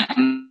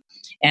Sam.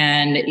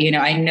 And,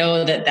 I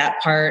know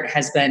that part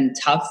has been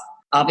tough,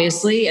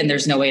 obviously, and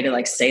there's no way to,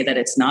 like, say that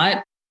it's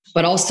not.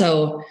 But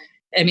also,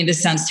 I mean,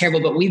 this sounds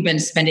terrible, but we've been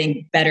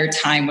spending better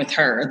time with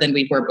her than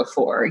we were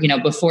before.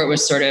 Before it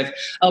was sort of,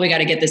 oh, we got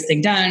to get this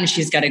thing done.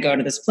 She's got to go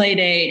to this play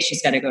date.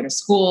 She's got to go to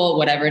school,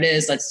 whatever it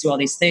is. Let's do all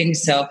these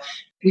things. So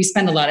we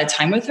spend a lot of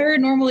time with her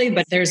normally,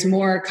 but there's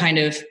more kind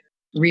of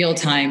real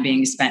time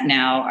being spent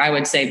now. I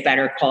would say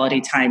better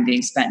quality time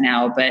being spent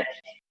now, but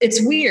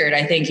it's weird.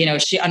 I think,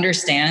 she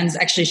understands.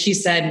 Actually, she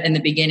said in the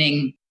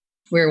beginning,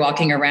 we were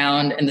walking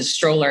around in the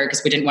stroller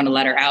because we didn't want to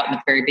let her out in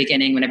the very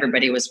beginning when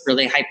everybody was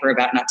really hyper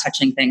about not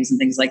touching things and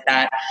things like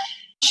that.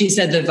 She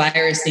said the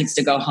virus needs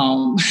to go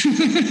home.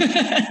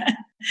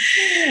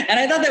 And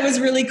I thought that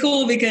was really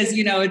cool because,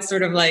 it's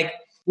sort of like,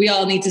 we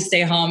all need to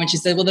stay home. And she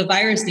said, well, the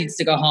virus needs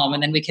to go home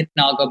and then we can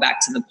all go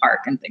back to the park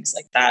and things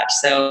like that.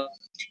 So,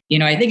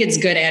 I think it's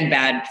good and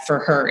bad for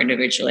her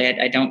individually.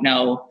 I don't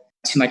know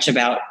too much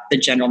about the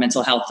general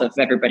mental health of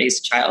everybody's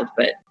child,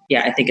 but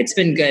yeah, I think it's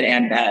been good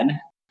and bad.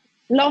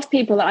 A lot of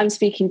people that I'm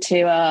speaking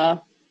to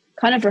are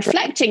kind of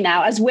reflecting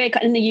now, as we're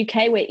in the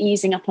UK, we're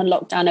easing up on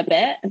lockdown a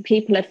bit, and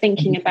people are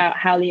thinking about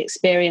how the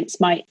experience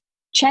might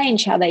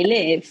change how they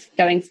live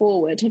going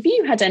forward. Have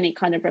you had any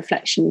kind of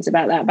reflections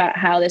about that, about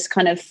how this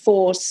kind of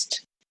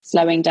forced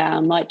slowing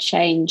down might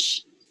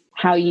change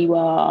how you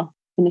are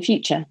in the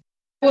future?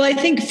 Well, I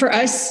think for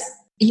us,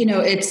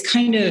 it's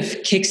kind of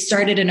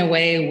kickstarted in a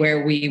way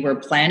where we were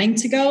planning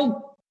to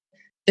go.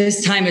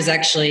 This time has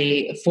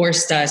actually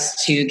forced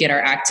us to get our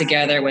act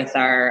together with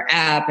our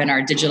app and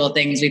our digital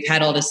things. We've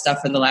had all this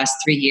stuff for the last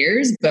 3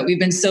 years, but we've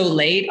been so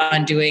late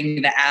on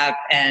doing the app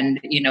and,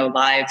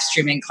 live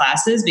streaming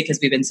classes because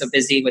we've been so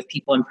busy with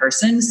people in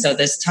person. So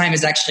this time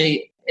is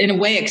actually, in a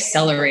way,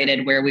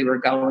 accelerated where we were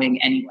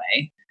going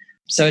anyway.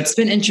 So it's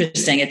been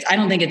interesting. I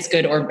don't think it's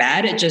good or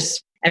bad. It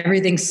just,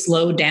 everything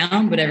slowed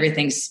down, but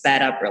everything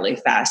sped up really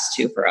fast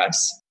too for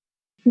us.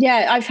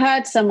 Yeah, I've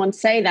heard someone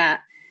say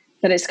that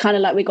it's kind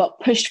of like we got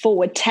pushed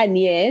forward 10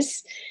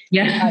 years,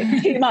 in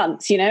like 2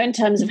 months, in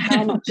terms of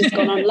how much has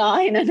gone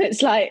online. And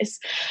it's like,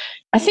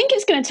 I think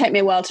it's going to take me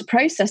a while to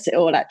process it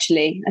all,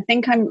 actually. I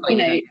think I'm,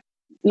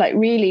 like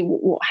really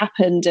what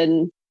happened.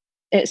 And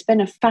it's been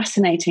a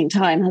fascinating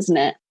time, hasn't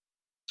it?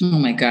 Oh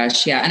my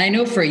gosh. Yeah. And I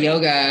know for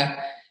yoga,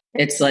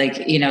 it's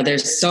like,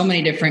 there's so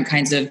many different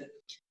kinds of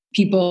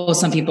people.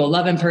 Some people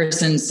love in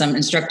person, some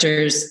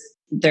instructors,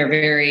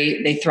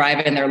 they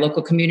thrive in their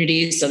local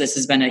communities. So this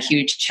has been a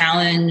huge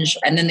challenge.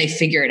 And then they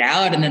figure it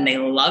out and then they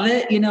love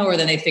it, or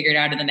then they figure it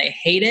out and then they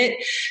hate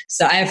it.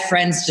 So I have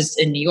friends just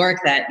in New York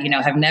that,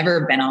 have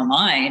never been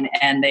online,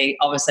 and they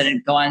all of a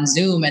sudden go on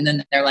Zoom and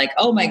then they're like,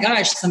 oh my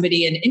gosh,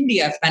 somebody in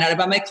India found out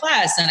about my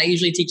class. And I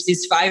usually teach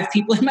these 5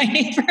 people in my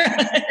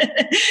neighborhood.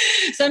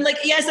 So I'm like,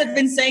 yes, I've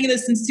been saying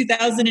this since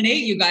 2008,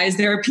 you guys.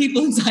 There are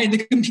people inside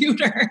the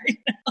computer,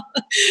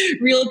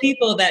 real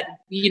people that,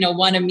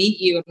 want to meet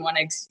you and want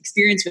to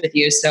experience with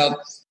you. So,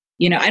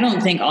 I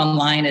don't think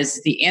online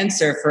is the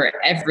answer for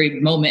every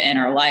moment in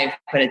our life,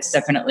 but it's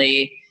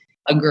definitely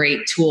a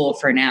great tool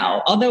for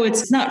now. Although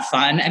it's not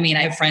fun. I mean,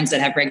 I have friends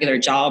that have regular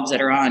jobs that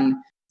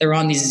they're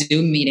on these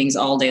Zoom meetings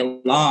all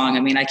day long. I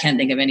mean, I can't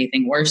think of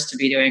anything worse to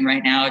be doing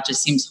right now. It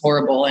just seems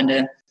horrible.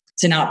 And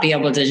to not be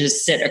able to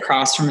just sit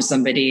across from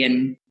somebody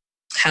and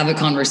have a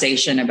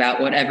conversation about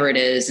whatever it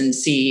is and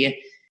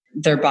see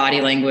their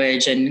body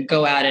language and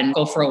go out and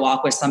go for a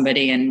walk with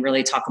somebody and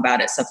really talk about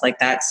it, stuff like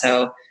that.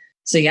 So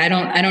yeah,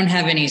 I don't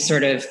have any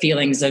sort of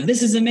feelings of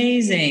this is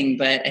amazing,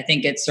 but I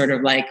think it's sort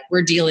of like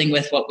we're dealing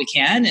with what we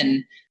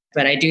can.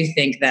 But I do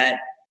think that,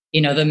 the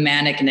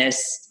manicness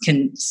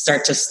can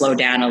start to slow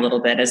down a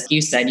little bit. As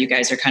you said, you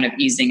guys are kind of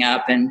easing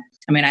up. And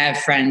I mean, I have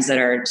friends that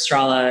are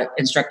Strala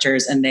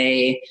instructors and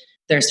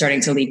they're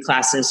starting to lead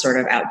classes sort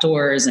of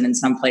outdoors. And in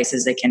some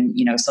places they can,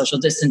 social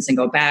distance and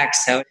go back.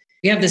 So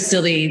we have this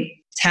silly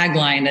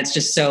tagline that's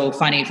just so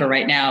funny for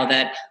right now,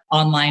 that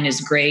online is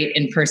great,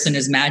 in person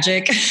is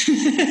magic.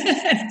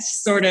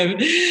 It's sort of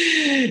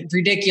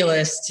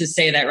ridiculous to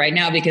say that right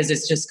now because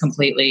it's just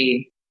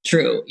completely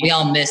true. We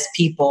all miss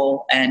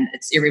people and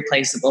it's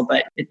irreplaceable,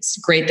 but it's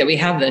great that we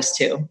have this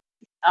too.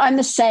 I'm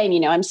the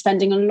same, I'm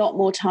spending a lot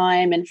more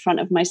time in front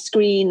of my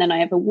screen than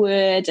I ever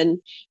would. And,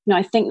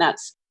 I think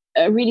that's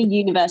a really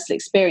universal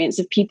experience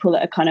of people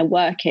that are kind of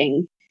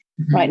working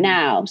right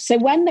now. So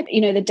when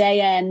the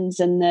day ends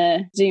and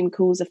the Zoom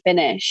calls are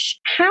finished,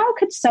 how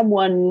could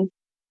someone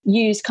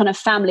use kind of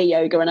family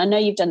yoga? And I know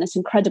you've done this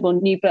incredible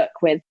new book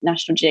with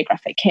National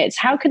Geographic Kids.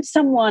 How could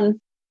someone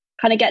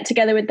kind of get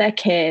together with their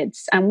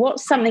kids, and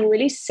what's something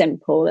really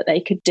simple that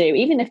they could do,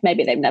 even if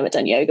maybe they've never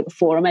done yoga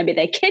before, or maybe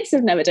their kids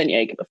have never done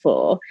yoga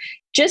before,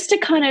 just to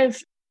kind of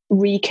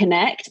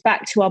reconnect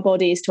back to our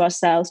bodies, to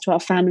ourselves, to our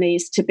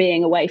families, to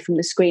being away from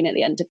the screen at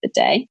the end of the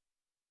day?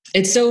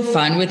 It's so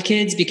fun with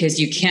kids because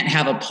you can't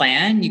have a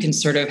plan. You can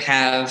sort of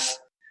have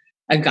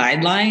a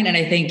guideline. And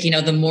I think,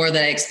 the more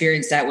that I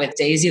experience that with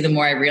Daisy, the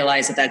more I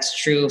realize that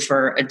that's true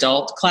for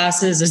adult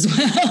classes as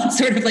well. It's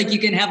sort of like you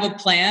can have a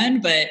plan,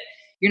 but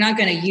you're not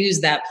going to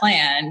use that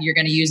plan. You're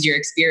going to use your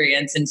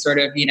experience and sort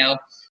of,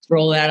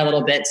 roll it out a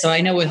little bit. So I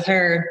know with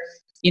her,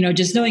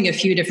 just knowing a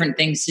few different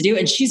things to do.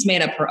 And she's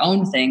made up her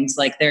own things.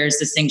 Like there's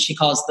this thing she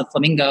calls the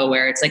flamingo,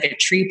 where it's like a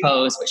tree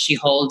pose, but she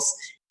holds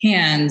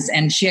hands.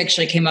 And she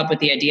actually came up with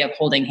the idea of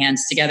holding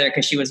hands together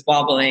because she was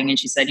wobbling. And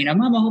she said,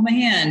 Mama, hold my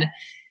hand.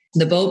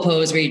 The bow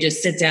pose, where you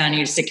just sit down,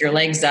 you stick your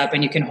legs up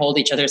and you can hold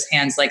each other's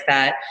hands like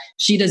that.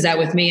 She does that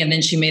with me. And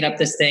then she made up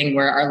this thing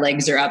where our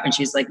legs are up and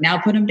she's like, now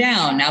put them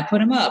down, now put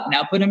them up,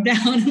 now put them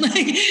down.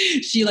 Like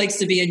she likes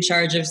to be in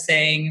charge of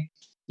saying,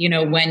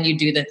 when you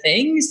do the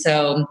thing.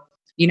 So,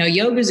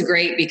 yoga is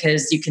great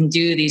because you can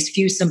do these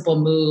few simple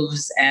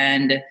moves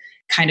and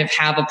kind of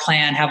have a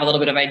plan, have a little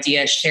bit of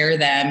idea, share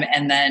them.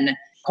 And then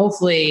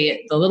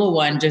hopefully the little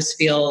one just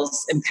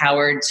feels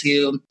empowered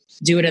to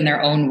do it in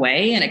their own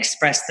way and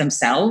express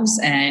themselves.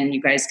 And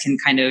you guys can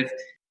kind of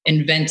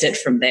invent it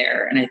from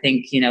there. And I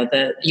think,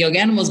 the Yoga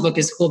Animals book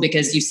is cool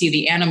because you see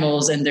the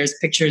animals and there's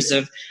pictures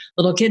of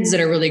little kids that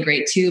are really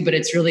great too, but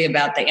it's really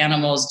about the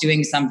animals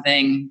doing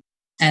something.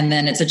 And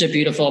then it's such a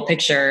beautiful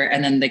picture.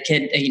 And then the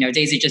kid,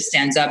 Daisy just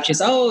stands up. She's,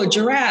 a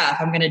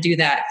giraffe, I'm going to do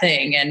that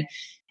thing. And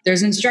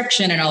there's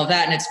instruction and all of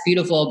that. And it's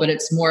beautiful, but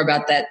it's more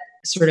about that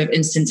sort of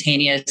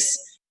instantaneous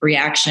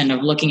reaction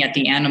of looking at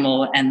the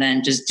animal and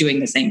then just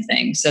doing the same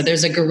thing. So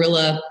there's a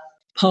gorilla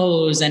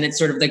pose, and it's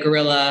sort of the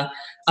gorilla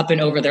up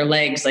and over their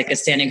legs, like a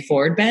standing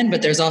forward bend.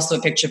 But there's also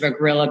a picture of a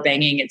gorilla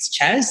banging its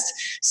chest.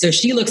 So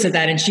she looks at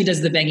that and she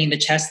does the banging the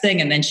chest thing.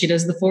 And then she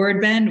does the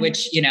forward bend,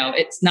 which,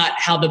 it's not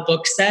how the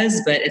book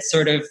says, but it's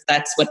sort of,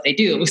 that's what they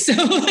do. So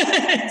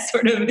it's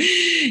sort of,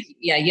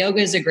 yoga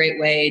is a great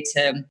way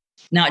to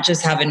not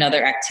just have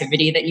another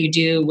activity that you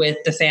do with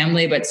the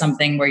family, but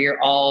something where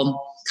you're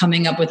all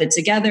coming up with it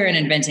together and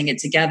inventing it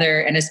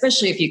together. And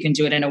especially if you can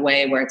do it in a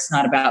way where it's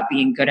not about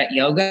being good at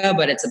yoga,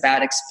 but it's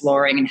about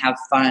exploring and have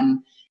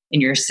fun in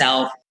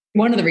yourself.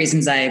 One of the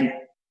reasons I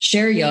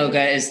share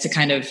yoga is to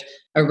kind of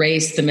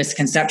erase the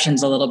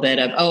misconceptions a little bit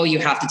of, you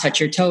have to touch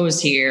your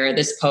toes here.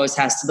 This pose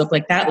has to look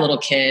like that little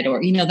kid,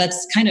 or,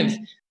 that's kind of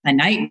a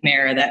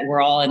nightmare that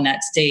we're all in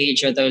that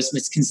stage, or those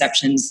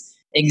misconceptions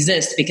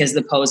exist because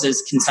the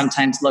poses can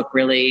sometimes look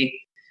really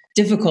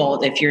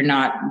difficult if you're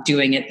not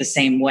doing it the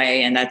same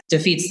way. And that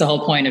defeats the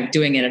whole point of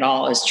doing it at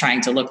all, is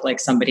trying to look like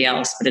somebody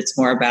else. But it's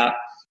more about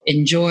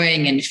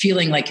enjoying and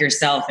feeling like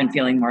yourself and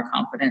feeling more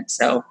confident.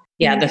 So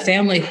the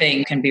family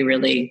thing can be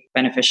really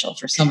beneficial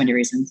for so many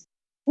reasons.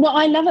 What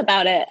I love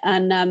about it,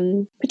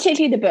 and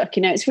particularly the book,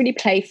 it's really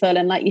playful.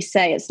 And like you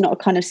say, it's not a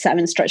kind of set of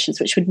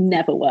instructions, which would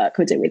never work,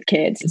 would it, with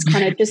kids? It's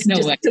kind of just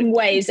some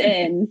ways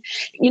in.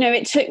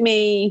 It took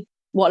me,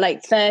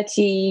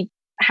 30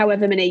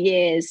 however many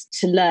years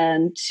to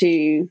learn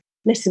to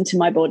listen to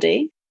my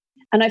body.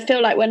 And I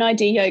feel like when I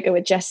do yoga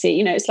with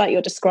Jessie, it's like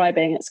you're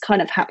describing, it's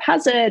kind of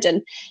haphazard.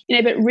 And,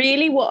 but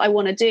really what I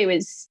want to do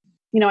is,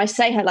 I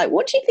say her,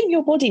 what do you think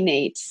your body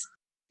needs?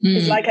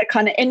 It's like a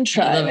kind of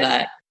intro. I love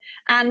that.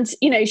 And,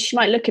 she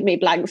might look at me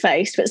blank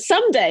faced, but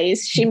some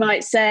days she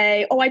might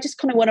say, I just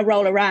kind of want to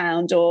roll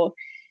around, or,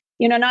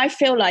 and I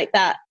feel like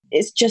that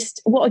is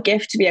just what a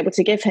gift to be able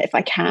to give her if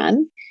I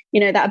can,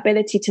 that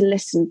ability to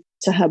listen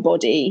to her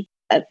body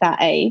at that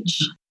age.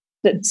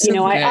 That,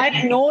 I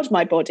ignored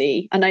my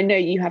body, and I know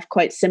you have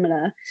quite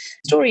similar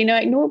story. I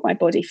ignored my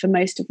body for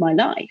most of my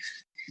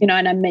life, and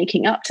I'm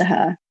making up to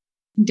her.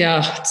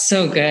 Yeah, it's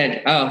so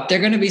good. They're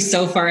going to be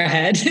so far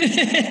ahead.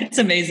 It's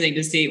amazing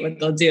to see what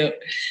they'll do.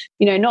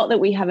 Not that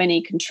we have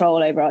any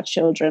control over our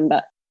children,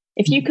 but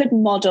if you could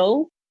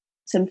model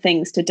some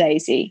things to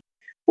Daisy,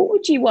 what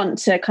would you want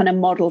to kind of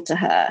model to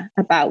her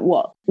about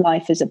what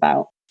life is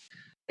about?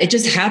 It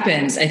just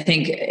happens, I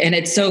think. And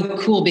it's so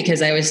cool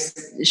because I always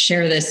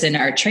share this in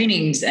our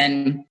trainings.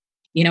 And,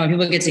 when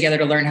people get together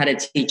to learn how to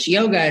teach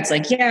yoga, it's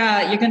like, you're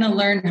going to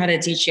learn how to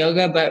teach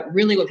yoga. But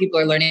really what people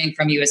are learning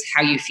from you is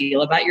how you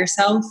feel about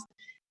yourself.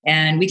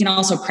 And we can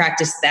also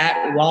practice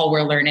that while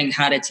we're learning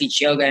how to teach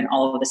yoga and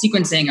all of the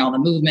sequencing, all the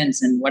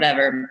movements and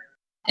whatever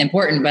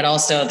important, but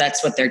also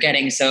that's what they're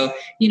getting. So,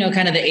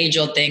 kind of the age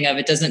old thing of,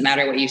 it doesn't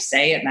matter what you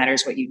say, it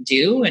matters what you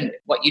do, and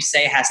what you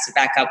say has to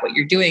back up what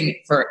you're doing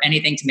for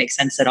anything to make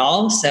sense at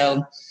all.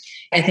 So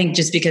I think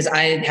just because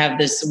I have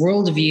this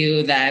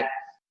worldview that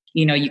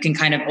you can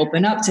kind of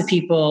open up to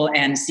people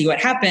and see what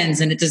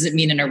happens. And it doesn't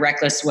mean in a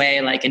reckless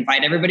way, like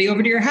invite everybody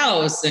over to your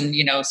house and,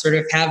 sort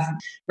of have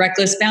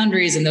reckless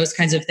boundaries and those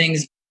kinds of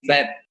things.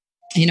 But,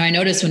 I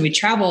notice when we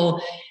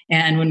travel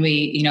and when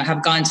we,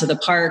 have gone to the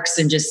parks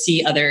and just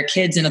see other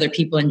kids and other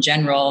people in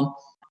general,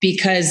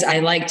 because I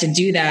like to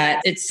do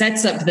that, it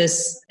sets up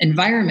this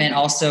environment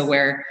also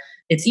where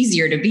it's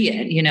easier to be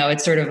in.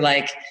 It's sort of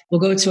like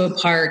we'll go to a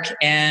park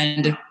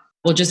and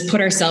we'll just put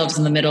ourselves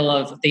in the middle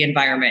of the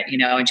environment,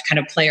 and kind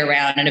of play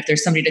around. And if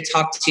there's somebody to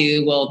talk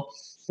to, we'll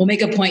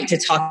make a point to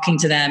talking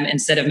to them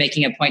instead of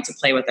making a point to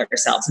play with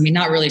ourselves. I mean,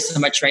 not really so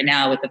much right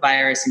now with the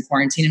virus and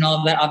quarantine and all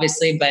of that,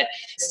 obviously, but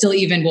still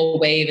even we'll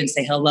wave and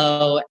say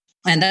hello.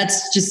 And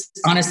that's just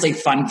honestly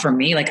fun for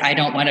me. Like, I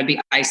don't want to be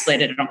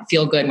isolated. I don't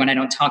feel good when I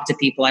don't talk to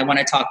people. I want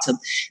to talk to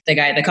the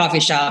guy at the coffee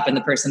shop and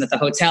the person at the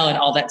hotel and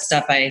all that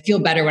stuff. I feel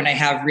better when I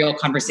have real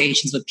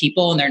conversations with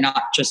people and they're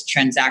not just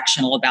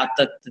transactional about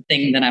the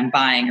thing that I'm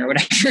buying or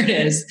whatever it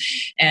is.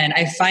 And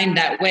I find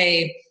that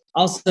way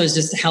also has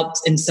just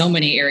helped in so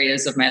many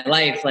areas of my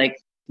life. Like,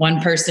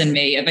 one person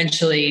may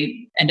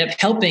eventually end up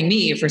helping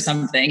me for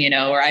something,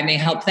 or I may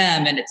help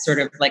them. And it's sort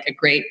of like a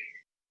great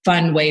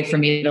fun way for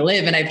me to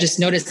live. And I've just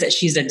noticed that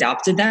she's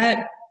adopted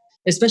that,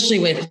 especially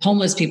with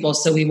homeless people.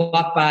 So we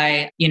walk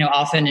by,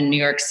 often in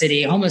New York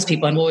City, homeless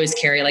people, and we'll always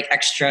carry like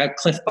extra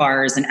Cliff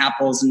bars and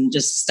apples and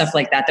just stuff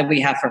like that we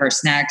have for her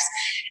snacks.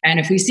 And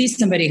if we see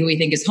somebody who we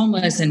think is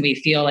homeless and we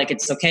feel like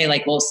it's okay,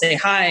 like we'll say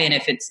hi. And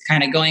if it's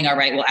kind of going all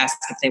right, we'll ask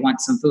if they want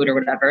some food or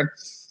whatever.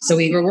 So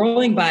we were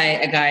rolling by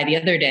a guy the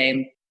other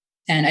day.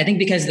 And I think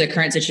because of the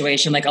current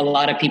situation, like a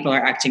lot of people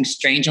are acting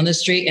strange on the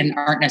street and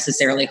aren't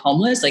necessarily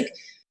homeless. Like,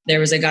 there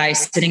was a guy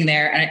sitting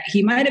there and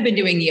he might have been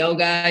doing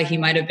yoga. He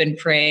might have been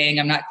praying.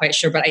 I'm not quite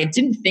sure, but I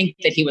didn't think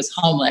that he was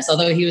homeless,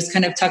 although he was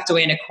kind of tucked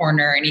away in a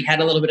corner and he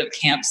had a little bit of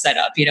camp set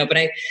up, but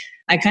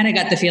I kind of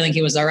got the feeling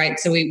he was all right.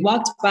 So we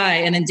walked by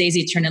and then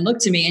Daisy turned and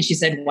looked to me and she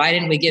said, "Why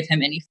didn't we give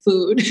him any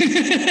food?"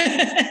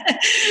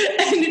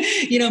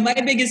 And, my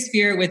biggest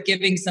fear with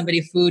giving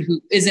somebody food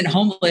who isn't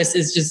homeless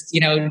is just,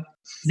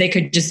 they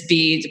could just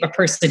be a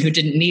person who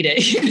didn't need it,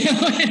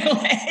 in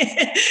a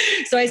way.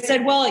 So I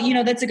said, well,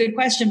 that's a good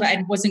question, but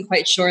I wasn't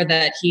quite sure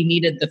that he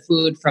needed the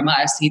food from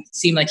us. He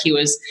seemed like he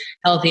was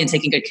healthy and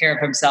taking good care of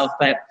himself.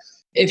 But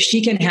if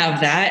she can have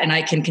that and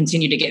I can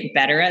continue to get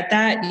better at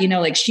that,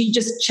 like she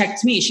just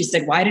checked me. She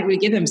said, "Why didn't we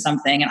give him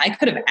something?" And I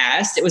could have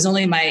asked. It was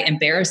only my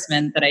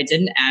embarrassment that I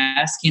didn't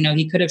ask.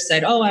 He could have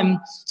said, "Oh, I'm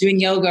doing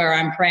yoga or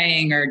I'm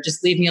praying or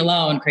just leave me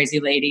alone,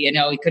 crazy lady."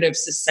 He could have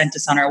just sent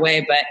us on our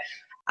way. But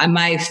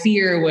my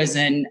fear was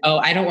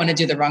I don't want to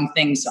do the wrong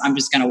thing, so I'm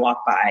just going to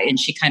walk by. And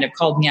she kind of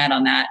called me out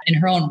on that in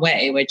her own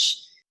way, which,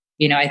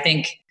 I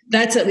think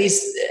that's at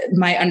least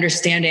my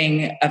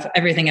understanding of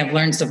everything I've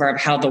learned so far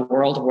of how the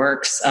world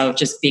works, of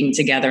just being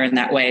together in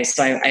that way.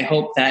 So I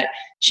hope that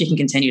she can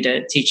continue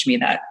to teach me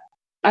that.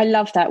 I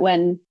love that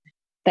when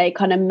they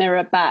kind of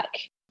mirror back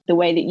the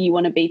way that you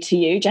want to be to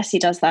you. Jessie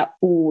does that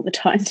all the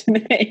time to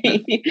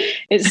me.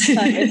 It's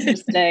so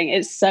interesting.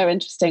 It's so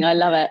interesting. I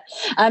love it.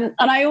 And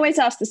I always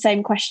ask the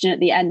same question at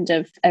the end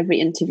of every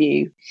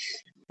interview,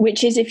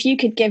 which is, if you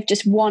could give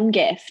just one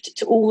gift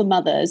to all the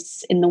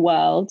mothers in the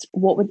world,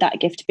 what would that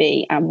gift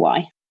be and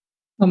why?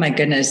 Oh my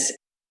goodness.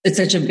 It's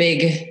such a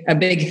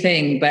big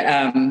thing. But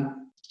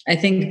I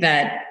think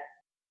that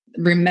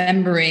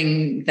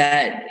remembering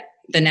that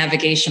the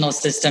navigational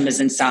system is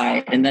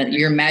inside and that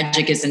your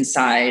magic is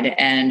inside.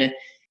 And,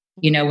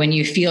 when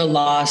you feel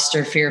lost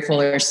or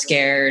fearful or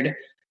scared,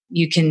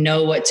 you can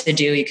know what to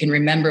do. You can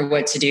remember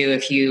what to do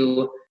if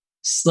you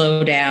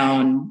slow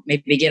down,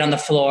 maybe get on the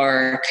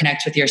floor,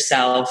 connect with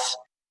yourself,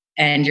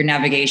 and your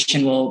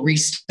navigation will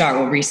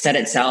reset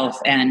itself.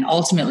 And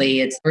ultimately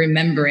it's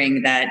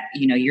remembering that,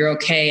 you're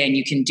okay and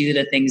you can do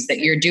the things that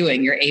you're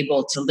doing. You're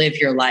able to live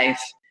your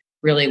life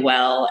really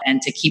well and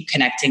to keep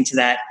connecting to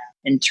that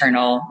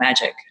internal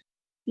magic.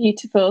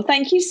 Beautiful.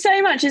 Thank you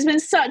so much. It's been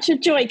such a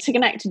joy to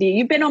connect with you.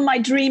 You've been on my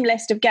dream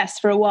list of guests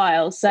for a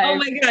while. So oh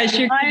my gosh,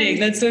 you're kidding.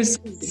 That's so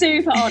sweet.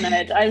 Super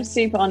honoured. I'm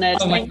super honoured.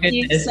 Thank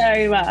you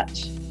so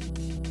much.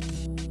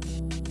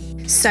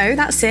 So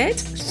that's it.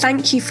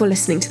 Thank you for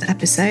listening to the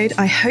episode.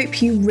 I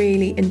hope you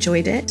really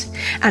enjoyed it.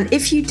 And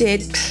if you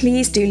did,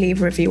 please do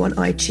leave a review on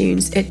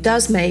iTunes. It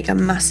does make a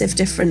massive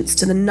difference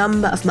to the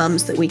number of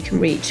mums that we can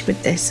reach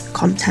with this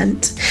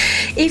content.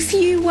 If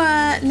you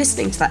were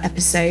listening to that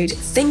episode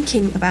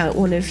thinking about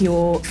one of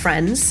your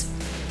friends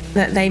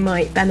that they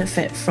might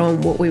benefit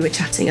from what we were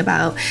chatting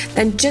about,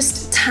 then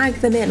just tag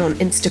them in on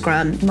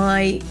Instagram.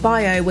 My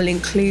bio will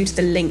include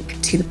the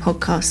link to the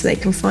podcast so they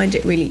can find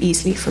it really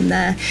easily from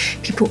there.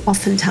 People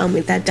often tell me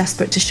they're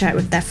desperate to share it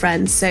with their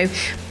friends. So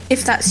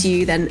if that's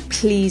you, then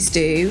please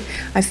do.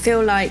 I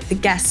feel like the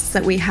guests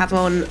that we have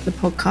on the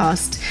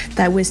podcast,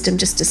 their wisdom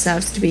just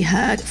deserves to be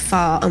heard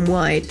far and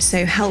wide.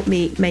 So help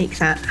me make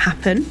that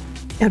happen.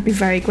 I'd be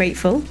very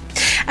grateful.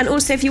 And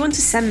also, if you want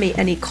to send me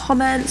any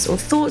comments or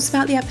thoughts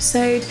about the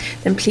episode,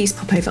 then please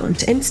pop over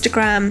onto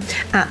Instagram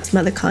at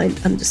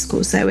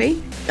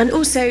motherkind_Zoe. And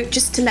also,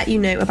 just to let you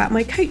know about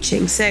my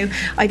coaching. So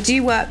I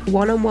do work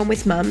one-on-one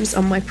with mums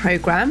on my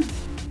programme,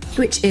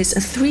 which is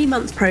a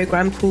 3-month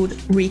program called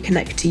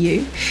Reconnect to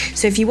You.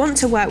 So if you want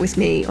to work with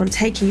me on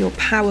taking your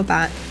power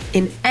back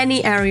in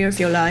any area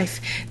of your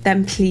life,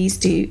 then please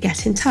do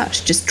get in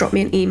touch. Just drop me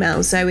an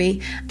email,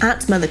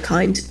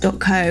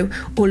 zoe@motherkind.co,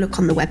 or look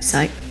on the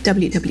website,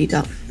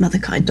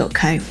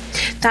 www.motherkind.co.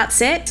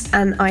 That's it,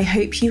 and I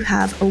hope you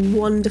have a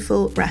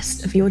wonderful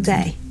rest of your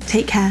day.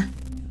 Take care.